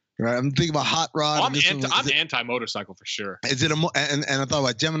motorcycles? Right, I'm thinking about Hot Rod. I'm anti-motorcycle for sure. Is it and I thought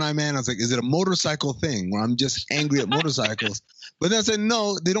about Gemini Man. I was like, is it a motorcycle thing where I'm just angry at motorcycles? But then I said,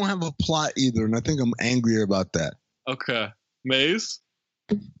 no, they don't have a plot either, and I think I'm angrier about that. Okay, Maze.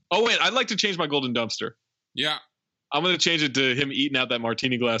 Oh wait, I'd like to change my golden dumpster. Yeah, I'm gonna change it to him eating out that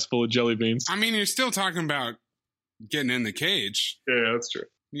martini glass full of jelly beans. I mean, you're still talking about getting in the cage. Yeah, that's true.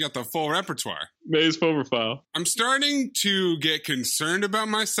 You got the full repertoire. Maze phobe or file? I'm starting to get concerned about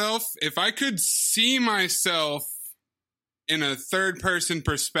myself. If I could see myself in a third-person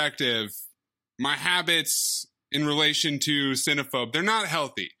perspective, my habits in relation to Cinephobe, they're not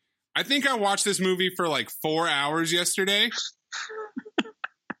healthy. I think I watched this movie for like 4 hours yesterday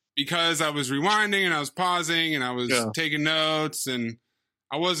because I was rewinding and I was pausing and I was taking notes and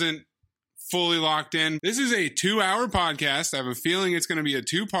I wasn't fully locked in. This is a 2-hour podcast. I have a feeling it's going to be a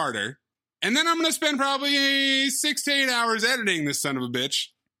 2-parter. And then I'm going to spend probably 6 to 8 hours editing this son of a bitch.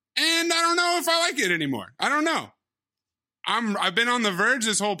 And I don't know if I like it anymore. I don't know. I've been on the verge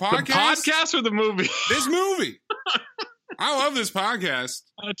this whole podcast. The podcast or the movie? This movie. I love this podcast.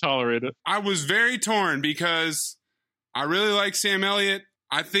 I tolerate it. I was very torn because I really like Sam Elliott.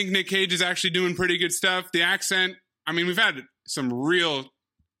 I think Nick Cage is actually doing pretty good stuff. The accent, I mean, we've had some real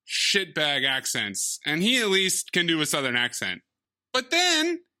shitbag accents, and he at least can do a southern accent. But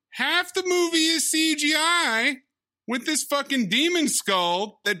then half the movie is CGI with this fucking demon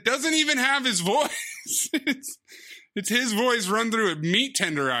skull that doesn't even have his voice. It's his voice run through a meat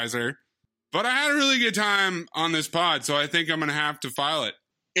tenderizer. But I had a really good time on this pod, so I think I'm going to have to file it.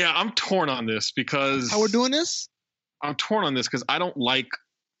 Yeah, I'm torn on this because... How we're doing this? I'm torn on this because I don't like...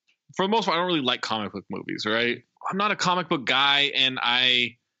 For the most part, I don't really like comic book movies, right? I'm not a comic book guy, and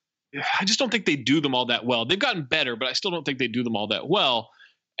I just don't think they do them all that well. They've gotten better, but I still don't think they do them all that well.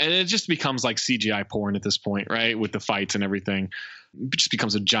 And it just becomes like CGI porn at this point, right? With the fights and everything. It just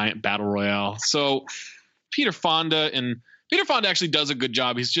becomes a giant battle royale. So Peter Fonda actually does a good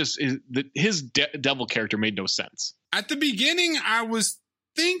job. His devil character made no sense. At the beginning, I was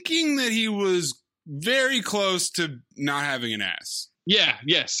thinking that he was very close to not having an ass.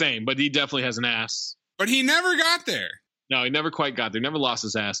 Yeah, same. But he definitely has an ass. But he never got there. No, he never quite got there. Never lost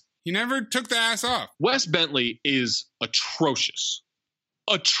his ass. He never took the ass off. Wes Bentley is atrocious.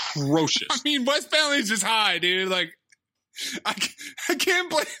 Atrocious. I mean, Wes Bentley's just high, dude. Like, I can't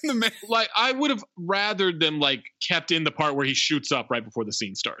blame the man. Like, I would have rather them, like, kept in the part where he shoots up right before the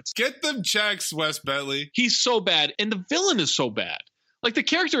scene starts. Get them checks, Wes Bentley. He's so bad, and the villain is so bad. Like, the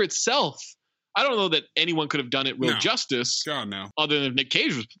character itself, I don't know that anyone could have done it real justice. God, no. Other than if Nick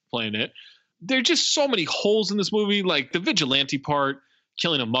Cage was playing it. There are just so many holes in this movie, like the vigilante part,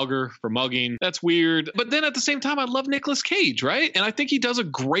 killing a mugger for mugging. That's weird. But then at the same time, I love Nicolas Cage, right? And I think he does a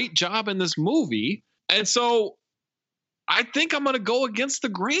great job in this movie. And so I think I'm going to go against the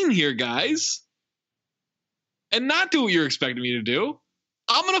grain here, guys, and not do what you're expecting me to do.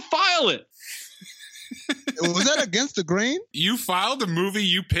 I'm going to file it. Was that against the grain? You filed a movie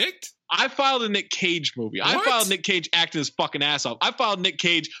you picked? I filed a Nick Cage movie. What? I filed Nick Cage acting his fucking ass off. I filed Nick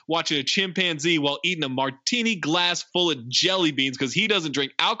Cage watching a chimpanzee while eating a martini glass full of jelly beans because he doesn't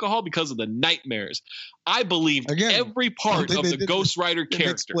drink alcohol because of the nightmares. I believed every part of the Ghost Rider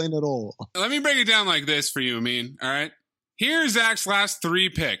character. Explain it all. Let me break it down like this for you, Amin. All right. Here's Zach's last 3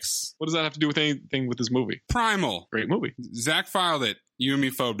 picks. What does that have to do with anything with this movie? Primal. Great movie. Zach filed it. You and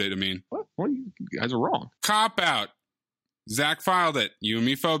me phobed it, Amin. What? Well, you guys are wrong. Cop Out. Zach filed it. You and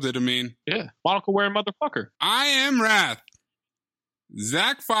me phobed it, Amin. Yeah. Monocle wearing motherfucker. I Am Wrath.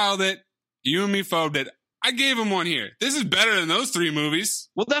 Zach filed it. You and me phobed it. I gave him one here. This is better than those 3 movies.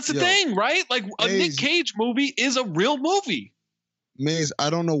 Well, that's the thing, right? Like, a Nick Cage movie is a real movie. Maze, I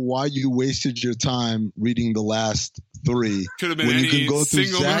don't know why you wasted your time reading the last 3. Could have been when any you can go through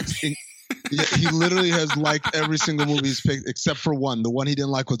single Zach's. Yeah, he literally has liked every single movie he's picked except for one. The one he didn't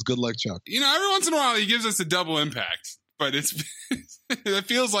like was Good Luck Chuck. You know, every once in a while he gives us a double impact, but it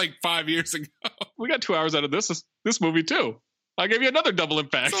feels like 5 years ago. We got 2 hours out of this movie too. I gave you another double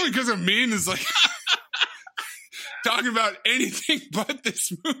impact. It's only because Amin is like talking about anything but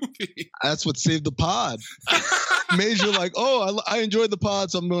this movie. That's what saved the pod. Maze, you're like, oh, I enjoyed the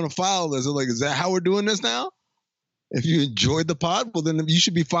pod, so I'm going to file this. I'm like, is that how we're doing this now? If you enjoyed the pod, well, then you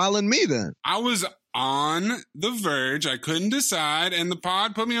should be filing me then. I was on the verge. I couldn't decide, and the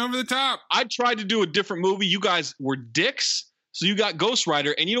pod put me over the top. I tried to do a different movie. You guys were dicks, so you got Ghost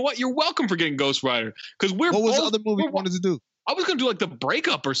Rider. And you know what? You're welcome for getting Ghost Rider. Because what was the other movie you wanted to do? I was going to do like The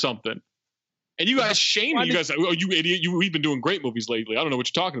Breakup or something. And you guys shamed me. You guys, oh, you idiot. We've been doing great movies lately. I don't know what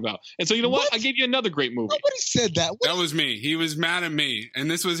you're talking about. And so you know what? I gave you another great movie. Nobody said that. That was me. He was mad at me. And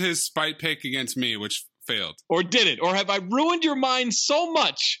this was his spite pick against me, which failed. Or did it? Or have I ruined your mind so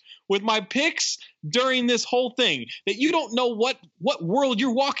much with my picks during this whole thing that you don't know what world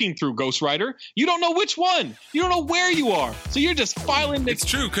you're walking through, Ghost Rider? You don't know which one. You don't know where you are. So you're just filing It's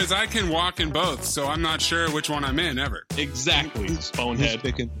true, because I can walk in both, so I'm not sure which one I'm in ever. Exactly, bonehead.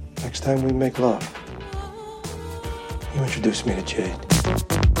 Next time we make love, you introduce me to Jade.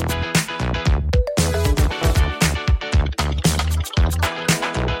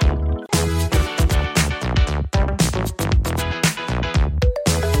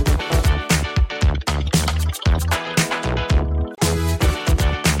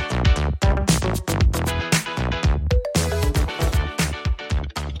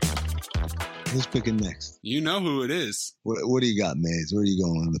 Who's picking next? You know who it is. What do you got, Maze? Where are you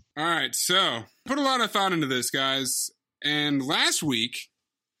going? All right, so put a lot of thought into this, guys. And last week,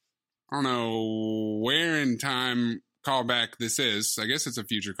 I don't know where in time callback this is. I guess it's a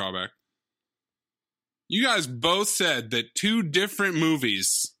future callback. You guys both said that 2 different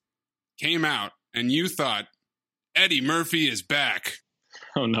movies came out, and you thought, Eddie Murphy is back.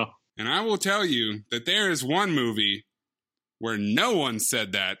 Oh, no. And I will tell you that there is one movie where no one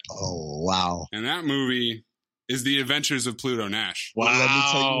said that. Oh, wow. And that movie is The Adventures of Pluto Nash. Wow. Let me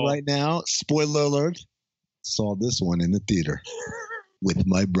tell you right now, spoiler alert, saw this one in the theater with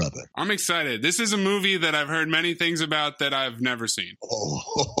my brother. I'm excited. This is a movie that I've heard many things about that I've never seen.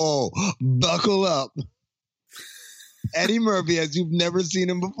 Oh, buckle up. Eddie Murphy, as you've never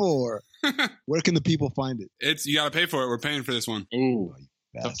seen him before. Where can the people find it? You got to pay for it. We're paying for this one. Ooh,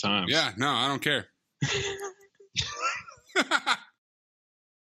 tough times. Yeah, no, I don't care.